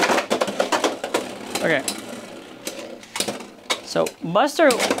 Okay. So Buster,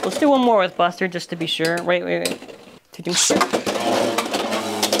 let's do one more with Buster just to be sure. Wait. Shoot. Shoot.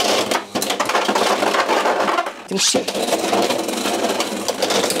 Shoot.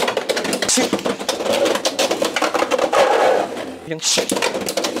 Shoot.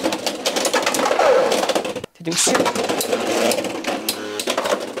 Shoot.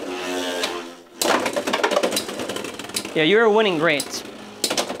 Yeah, you're winning great.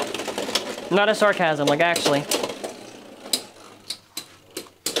 Not a sarcasm, like actually.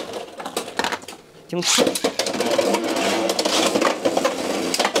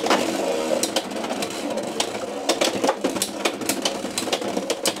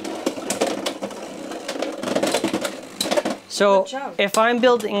 So if I'm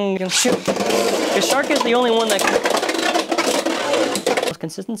building shoot, the shark is the only one that is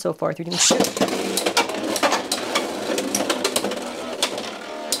consistent so far. Shoot.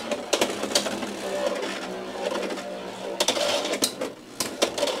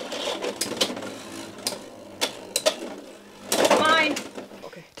 Mine.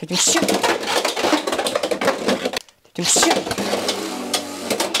 Okay. Shoot. Shoot.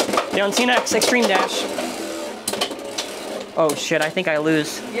 Down C-Nex, extreme dash. Oh shit, I think I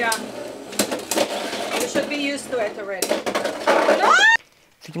lose. Yeah. You should be used to it already.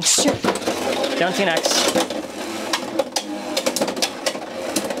 Shoot. Down C-Nex.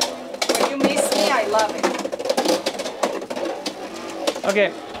 When you miss me, I love it.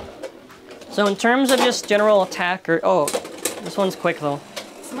 Okay. So in terms of just general attack, or oh, this one's quick though.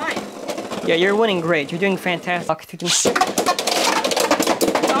 It's mine. Yeah, you're winning great. You're doing fantastic. Shoot.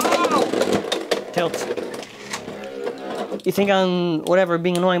 No. Tilt. You think I'm, whatever,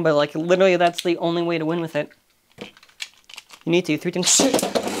 being annoying, but like, literally that's the only way to win with it. You need to. Shoot.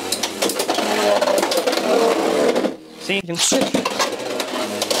 See? Shoot.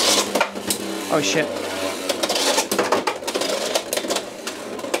 Oh shit.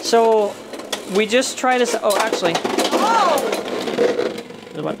 So, we just try to, oh actually. Oh. I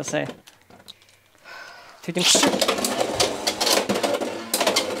was about to say. Shoot.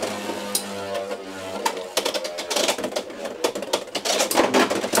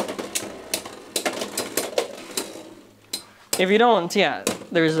 If you don't, yeah,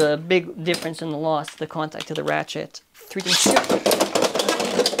 there's a big difference in the loss, the contact to the ratchet. Shoot.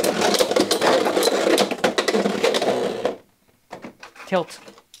 Tilt.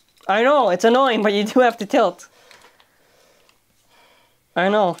 I know, it's annoying, but you do have to tilt. I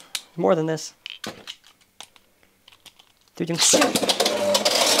know, more than this. Shoot.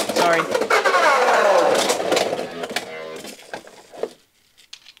 Sorry.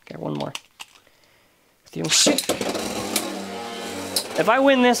 Okay, one more. Shoot. If I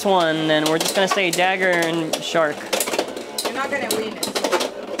win this one, then we're just gonna say dagger and shark. You're not gonna win it,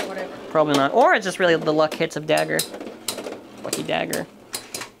 so whatever. Probably not. Or it's just really the luck hits of dagger. Lucky dagger.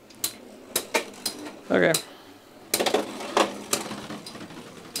 Okay.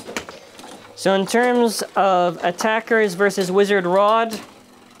 So in terms of attackers versus wizard rod,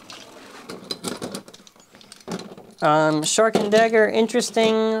 shark and dagger,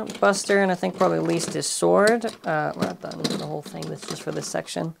 interesting. Buster, and I think probably least is sword. We're not done with the whole thing. This is just for this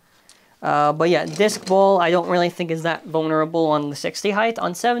section. But yeah, disc ball, I don't really think is that vulnerable on the 60 height.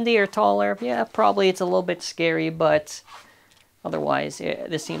 On 70 or taller, yeah, probably it's a little bit scary, but Otherwise,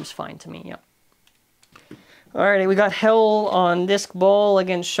 this seems fine to me, yeah. Alrighty, we got hell on disc ball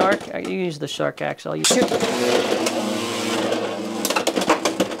against shark. I use the shark axe, I'll use it.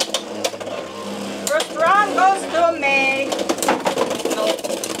 First round goes to me. No.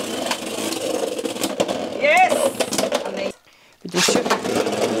 Yes. Amazing.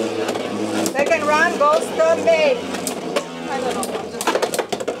 Second round goes to me. I don't know. I'm just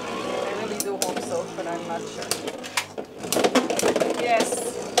kidding. I really do hope so, but I'm not sure. Yes.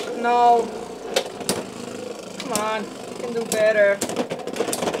 No. Come on. You can do better.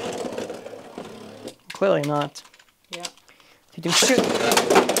 Clearly not. Yeah. Shoot.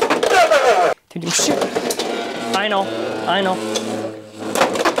 Shoot. I know.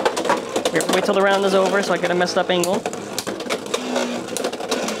 Wait till the round is over so I get a messed up angle.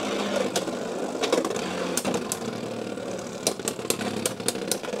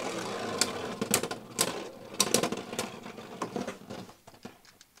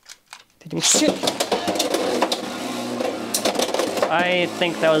 Shit. I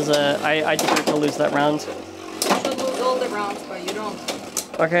think that was I deserve to lose that round. You should lose all the rounds, but you don't.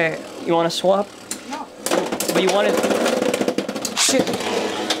 Okay, you want to swap? No. But you wanted... Shit.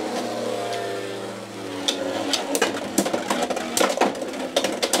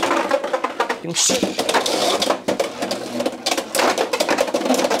 Shit.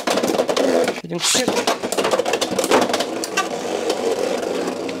 Shit. Oh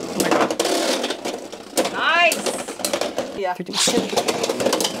my god. Nice. Yeah. Shit.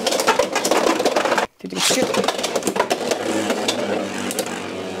 Shit.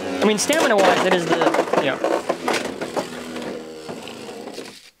 I mean, stamina-wise, it is the... Yeah.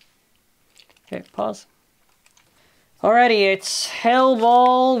 Okay, pause. Alrighty, it's hell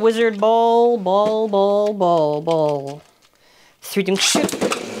ball, wizard ball, ball. Shooting shit.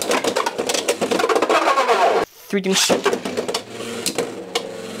 Shooting shit.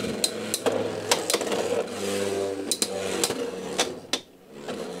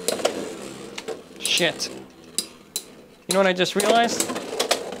 Shit. You know what I just realized?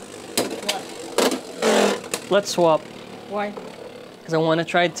 What? Let's swap. Why? Because I want to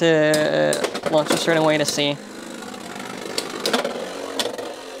try to launch a certain way to see.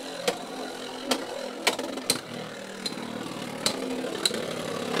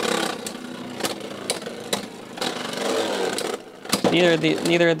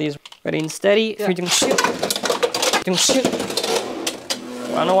 Neither of these. Ready and steady. Yeah. Shooting shit. Shooting shit.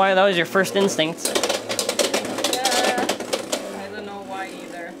 Well, I don't know why that was your first instinct. Yeah. I don't know why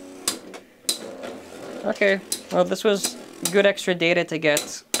either. Okay. Well, this was good extra data to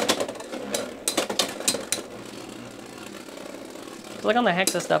get. Like on the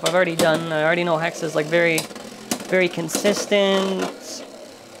hexa stuff, I've already done. I already know hexa is like very consistent.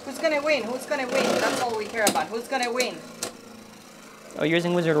 Who's gonna win? Who's gonna win? That's all we care about. Who's gonna win? Oh, you're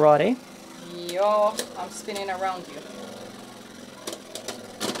using wizard rod, eh? Yo, I'm spinning around you.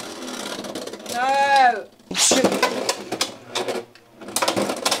 No! Shit.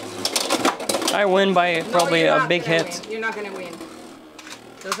 I win by probably a big hit. Win. You're not gonna win.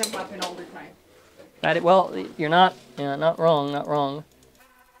 Doesn't happen all the time. Well, you're not. Yeah, not wrong. Not wrong.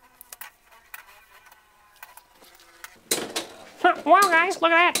 Wow, guys,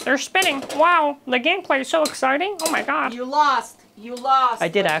 look at that. They're spinning. Wow, the gameplay is so exciting. Oh my god. You lost. You lost. I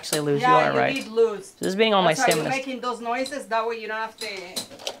did actually lose. Yeah, you are right. You did lose. This is being on my That's why stamina. you're making those noises. That way you don't have to say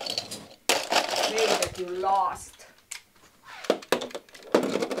that you lost.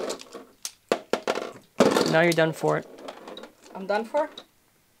 Now you're done for it. I'm done for?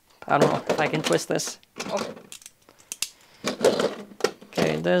 I don't know if I can twist this. Okay.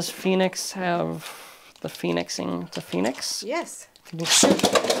 Okay, does Phoenix have the phoenixing to Phoenix? Yes. Shit.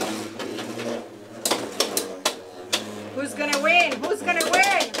 Who's gonna win? Who's gonna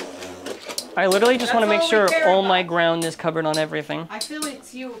win? I literally just want to make sure all my about. ground is covered on everything. I feel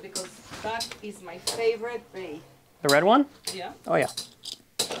it's you because that is my favorite bay. The red one? Yeah. Oh yeah.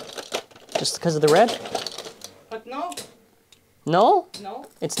 Just because of the red? But no. No? No.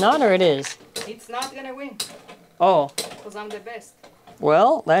 It's not, or it is? It's not gonna win. Oh. Because I'm the best.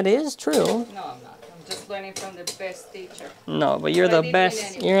 Well, that is true. No, I'm not. I'm just learning from the best teacher. No, but you're the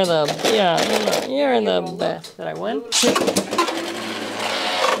best. Anyway. You're the you're the go, best. Did I win?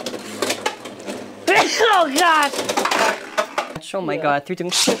 Oh god! Oh my god, I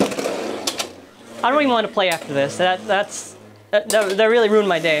don't even want to play after this. That really ruined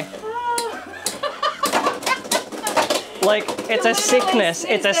my day. Like, it's a sickness.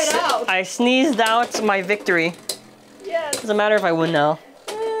 I sneezed out my victory. Yes. Doesn't matter if I win now.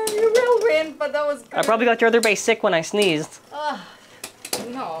 You will win, but that was good. I probably got your other base sick when I sneezed.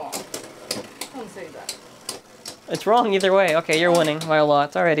 No. Don't say that. It's wrong either way. Okay, you're winning by a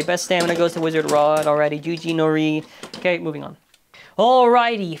lot. Alrighty, best stamina goes to Wizard Rod. Alrighty, GG Nori. Okay, moving on.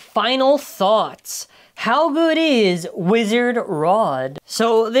 Alrighty, final thoughts. How good is Wizard Rod?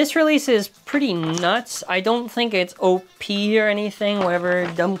 So this release is pretty nuts. I don't think it's OP or anything. Whatever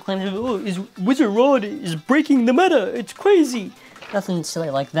dumb claims, oh, Wizard Rod is breaking the meta. It's crazy. Nothing silly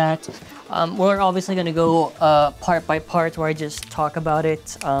like that. We're obviously gonna go part by part where I just talk about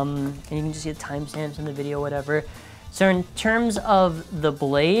it. And you can just see the timestamps in the video, whatever. So in terms of the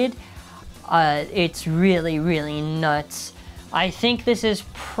blade, it's really, really nuts. I think this is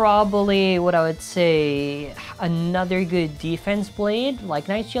probably what I would say another good defense blade. Like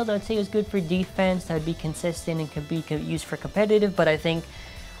Night Shield, I would say is good for defense. That would be consistent and could be used for competitive. But I think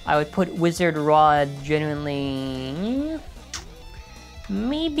I would put Wizard Rod genuinely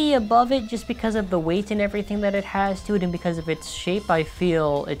maybe above it just because of the weight and everything that it has to it, and because of its shape. I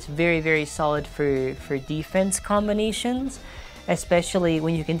feel it's very, very solid for defense combinations, especially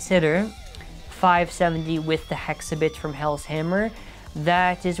when you consider 570 with the Hexabit from Hell's Hammer.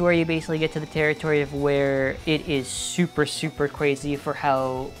 That is where you basically get to the territory of where it is super, super crazy for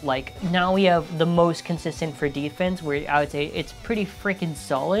how, like, now we have the most consistent for defense, where I would say it's pretty freaking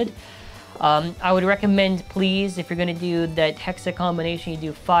solid. I would recommend, please, if you're going to do that Hexa combination, you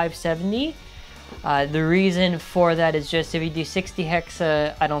do 570. The reason for that is just if you do 60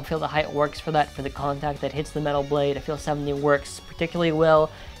 Hexa, I don't feel the height works for that, for the contact that hits the metal blade. I feel 70 works particularly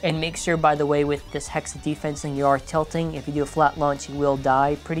well. And make sure, by the way, with this Hexa defense thing, you are tilting. If you do a flat launch, you will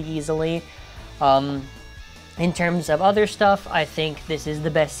die pretty easily. In terms of other stuff, I think this is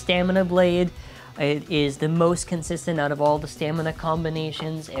the best stamina blade. It is the most consistent out of all the stamina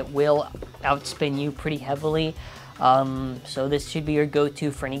combinations. It will outspin you pretty heavily. So this should be your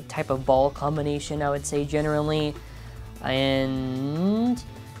go-to for any type of ball combination, I would say, generally. And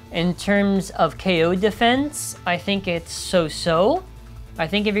in terms of KO defense, I think it's so-so. I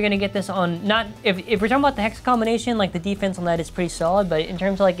think if you're going to get this on, if we're talking about the Hex combination, like the defense on that is pretty solid, but in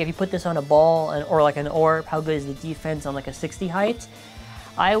terms of like if you put this on a ball or like an orb, how good is the defense on like a 60 height?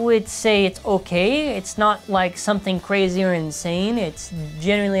 I would say it's okay. It's not like something crazy or insane. It's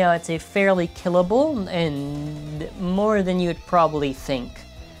generally, I would say, fairly killable and more than you'd probably think.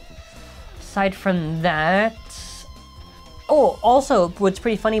 Aside from that, oh, also, what's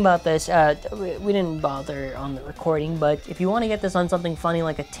pretty funny about this, we didn't bother on the recording, but if you want to get this on something funny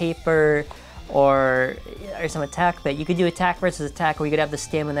like a taper or some attack bit, you could do attack versus attack where you could have the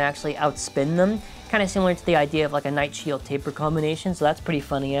stamina actually outspin them. Kind of similar to the idea of like a Night Shield taper combination, so that's pretty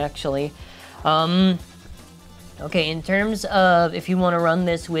funny actually. Okay, in terms of if you want to run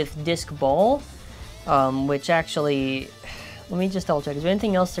this with disc ball, which actually, let me just double check. Is there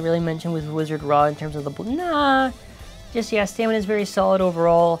anything else to really mention with Wizard Rod in terms of the nah? Just, yeah, stamina is very solid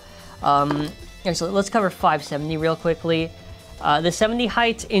overall. Actually, let's cover 570 real quickly. The 70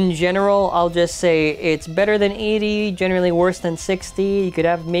 height in general, I'll just say it's better than 80, generally worse than 60. You could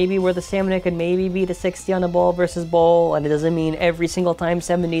have maybe where the stamina could maybe be to 60 on a ball versus ball, and it doesn't mean every single time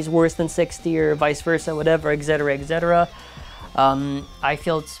 70 is worse than 60 or vice versa, whatever, etc., etc. I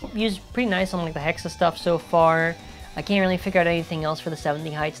feel it's used pretty nice on like the Hexa stuff so far. I can't really figure out anything else for the 70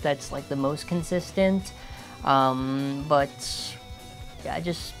 heights that's like the most consistent. But yeah,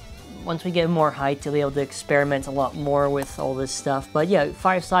 just once we get more height, you'll be able to experiment a lot more with all this stuff. But yeah,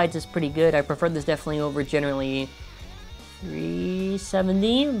 5 sides is pretty good. I prefer this definitely over generally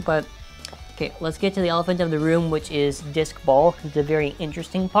 370. But okay, let's get to the elephant of the room, which is disc ball. It's a very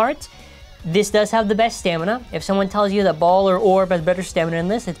interesting part. This does have the best stamina. If someone tells you that ball or orb has better stamina than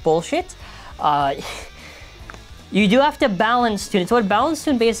this, it's bullshit. You do have to balance tune. So what balance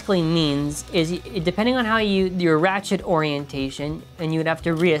tune basically means is, depending on how your ratchet orientation, and you would have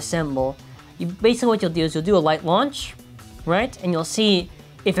to reassemble. Basically what you'll do is you'll do a light launch, right? And you'll see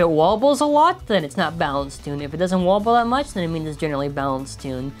if it wobbles a lot, then it's not balance tune. If it doesn't wobble that much, then it means it's generally balance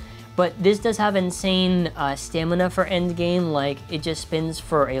tune. But this does have insane stamina for end game. Like, it just spins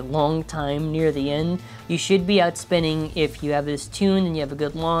for a long time near the end. You should be outspinning if you have this tuned and you have a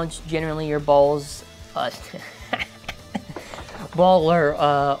good launch. Generally your balls... ball or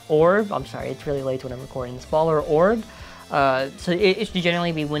orb, I'm sorry, it's really late when I'm recording this, ball or orb, so it should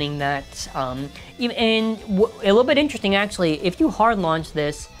generally be winning that. And a little bit interesting actually, if you hard launch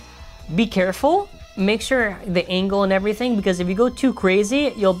this, be careful, make sure the angle and everything, because if you go too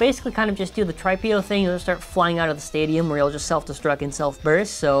crazy, you'll basically kind of just do the tripio thing, you'll start flying out of the stadium where you'll just self-destruct and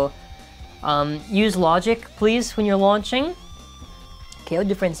self-burst. So use logic, please, when you're launching. KO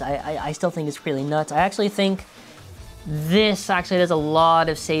difference, I still think is really nuts. I actually think this actually does a lot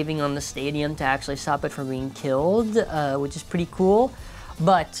of saving on the stadium to actually stop it from being killed, which is pretty cool.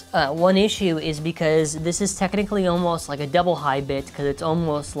 But one issue is because this is technically almost like a double high bit, because it's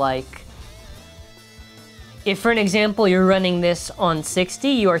almost like, if for an example you're running this on 60,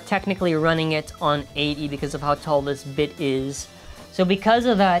 you are technically running it on 80 because of how tall this bit is. So because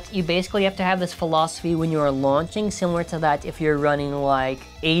of that, you basically have to have this philosophy when you are launching, similar to that if you're running like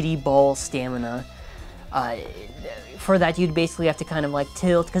 80 ball stamina. For that, you'd basically have to kind of like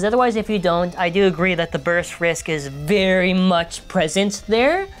tilt, because otherwise if you don't, I do agree that the burst risk is very much present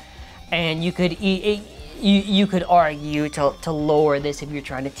there, and you could you could argue to lower this if you're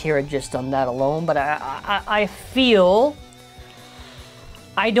trying to tier it just on that alone, but I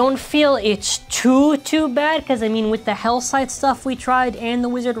don't feel it's too bad, because I mean with the Hellscythe stuff we tried and the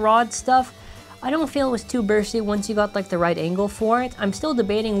Wizard Rod stuff, I don't feel it was too bursty once you got like the right angle for it. I'm still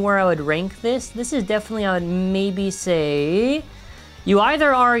debating where I would rank this. This is definitely, I would maybe say, you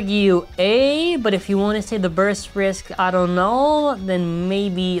either argue A, but if you want to say the burst risk, I don't know, then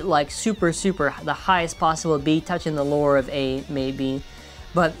maybe like super, the highest possible B, touching the lower of A, maybe.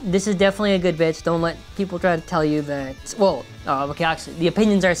 But this is definitely a good bit. Don't let people try to tell you that, well, okay, actually, the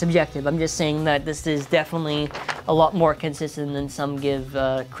opinions are subjective. I'm just saying that this is definitely a lot more consistent than some give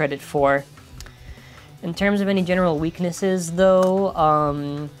credit for. In terms of any general weaknesses, though,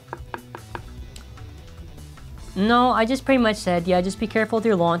 no, I just pretty much said, yeah, just be careful with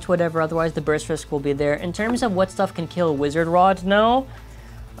your launch, whatever, otherwise the burst risk will be there. In terms of what stuff can kill Wizard Rod now,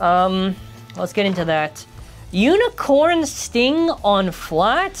 let's get into that. Unicorn Sting on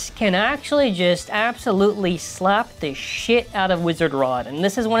flat can actually just absolutely slap the shit out of Wizard Rod, and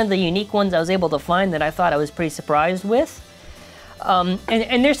this is one of the unique ones I was able to find that I thought I was pretty surprised with.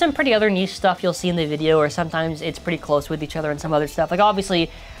 And there's some pretty other niche stuff you'll see in the video, or sometimes it's pretty close with each other and some other stuff. Like obviously,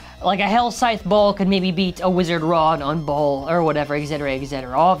 like a Hellscythe ball could maybe beat a Wizard Rod on ball or whatever,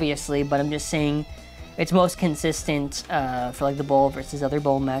 etc., obviously, but I'm just saying it's most consistent for like the ball versus other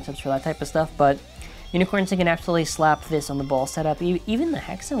ball matchups for that type of stuff. But Unicorns can absolutely slap this on the ball setup. Even the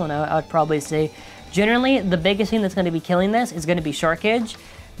Hexa one, I would probably say. Generally, the biggest thing that's going to be killing this is going to be Shark Edge.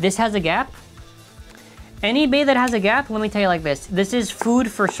 This has a gap. Any bay that has a gap, let me tell you like this. This is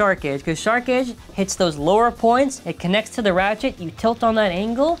food for Shark Edge, because Shark Edge hits those lower points, it connects to the ratchet, you tilt on that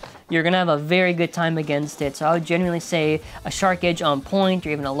angle, you're going to have a very good time against it. So I would genuinely say a Shark Edge on point,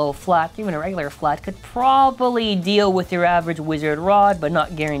 or even a low flat, or even a regular flat, could probably deal with your average Wizard Rod, but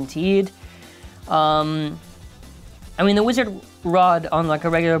not guaranteed. I mean, the Wizard Rod on like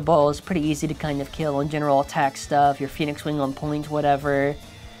a regular ball is pretty easy to kind of kill on general attack stuff, your Phoenix Wing on point, whatever.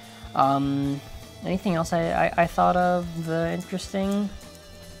 Anything else I thought of interesting?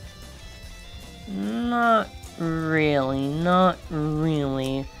 Not really.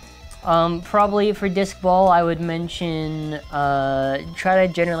 Probably for disc ball, I would mention try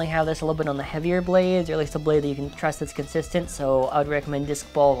to generally have this a little bit on the heavier blades, or at least a blade that you can trust that's consistent. So I would recommend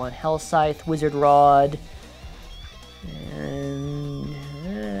disc ball on Hellscythe, Wizard Rod, and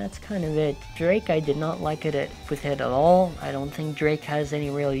that's kind of it. Drake, I did not like it with it at all. I don't think Drake has any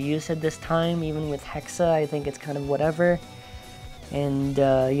real use at this time. Even with Hexa, I think it's kind of whatever. And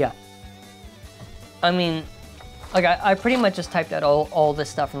yeah, I mean, like I pretty much just typed out all this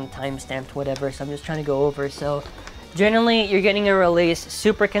stuff from the timestamped whatever, so I'm just trying to go over. So generally, you're getting a release,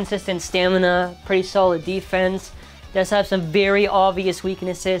 super consistent stamina, pretty solid defense. Does have some very obvious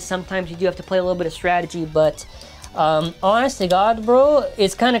weaknesses. Sometimes you do have to play a little bit of strategy, but honest to God, bro,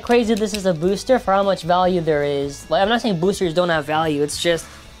 it's kind of crazy this is a booster for how much value there is. Like, I'm not saying boosters don't have value, it's just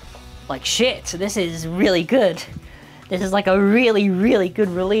like shit, this is really good. This is like a really good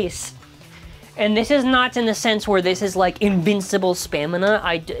release. And this is not in the sense where this is like invincible stamina.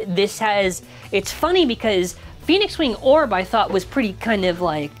 It's funny because Phoenix Wing Orb I thought was pretty kind of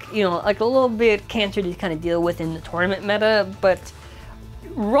like, you know, like a little bit cancer to kind of deal with in the tournament meta, but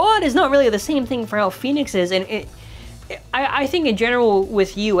Rod is not really the same thing for how Phoenix is, and I think in general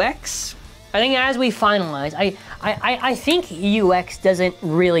with UX, I think as we finalize, I think UX doesn't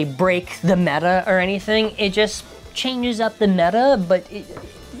really break the meta or anything. It just changes up the meta, but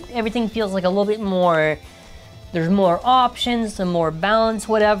everything feels like a little bit more, there's more options, some more balance,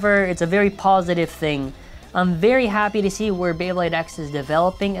 whatever. It's a very positive thing. I'm very happy to see where Beyblade X is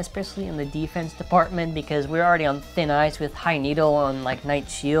developing, especially in the defense department, because we're already on thin ice with High Needle on like Night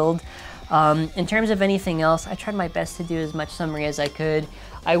Shield. In terms of anything else, I tried my best to do as much summary as I could.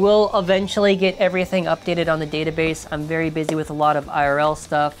 I will eventually get everything updated on the database. I'm very busy with a lot of IRL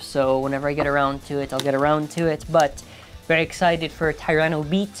stuff, so whenever I get around to it, I'll get around to it. But very excited for Tyranno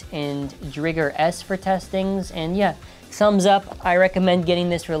Beat and Drigger S for testings. And yeah, thumbs up. I recommend getting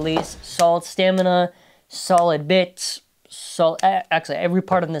this release. Solid stamina, solid bits. Actually, every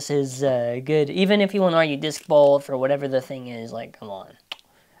part of this is good. Even if you want to argue disc ball for whatever the thing is, like, come on.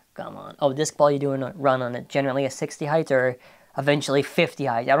 Come on. Oh, disc ball, you do a run on it generally at 60 heights or eventually 50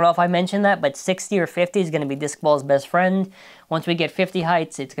 heights. I don't know if I mentioned that, but 60 or 50 is going to be disc ball's best friend. Once we get 50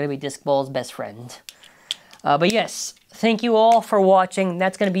 heights, it's going to be disc ball's best friend. But yes, thank you all for watching.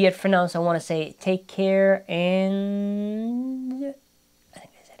 That's going to be it for now. So I want to say take care, and I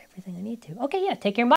think I said everything I need to. Okay, yeah, take care. Bye.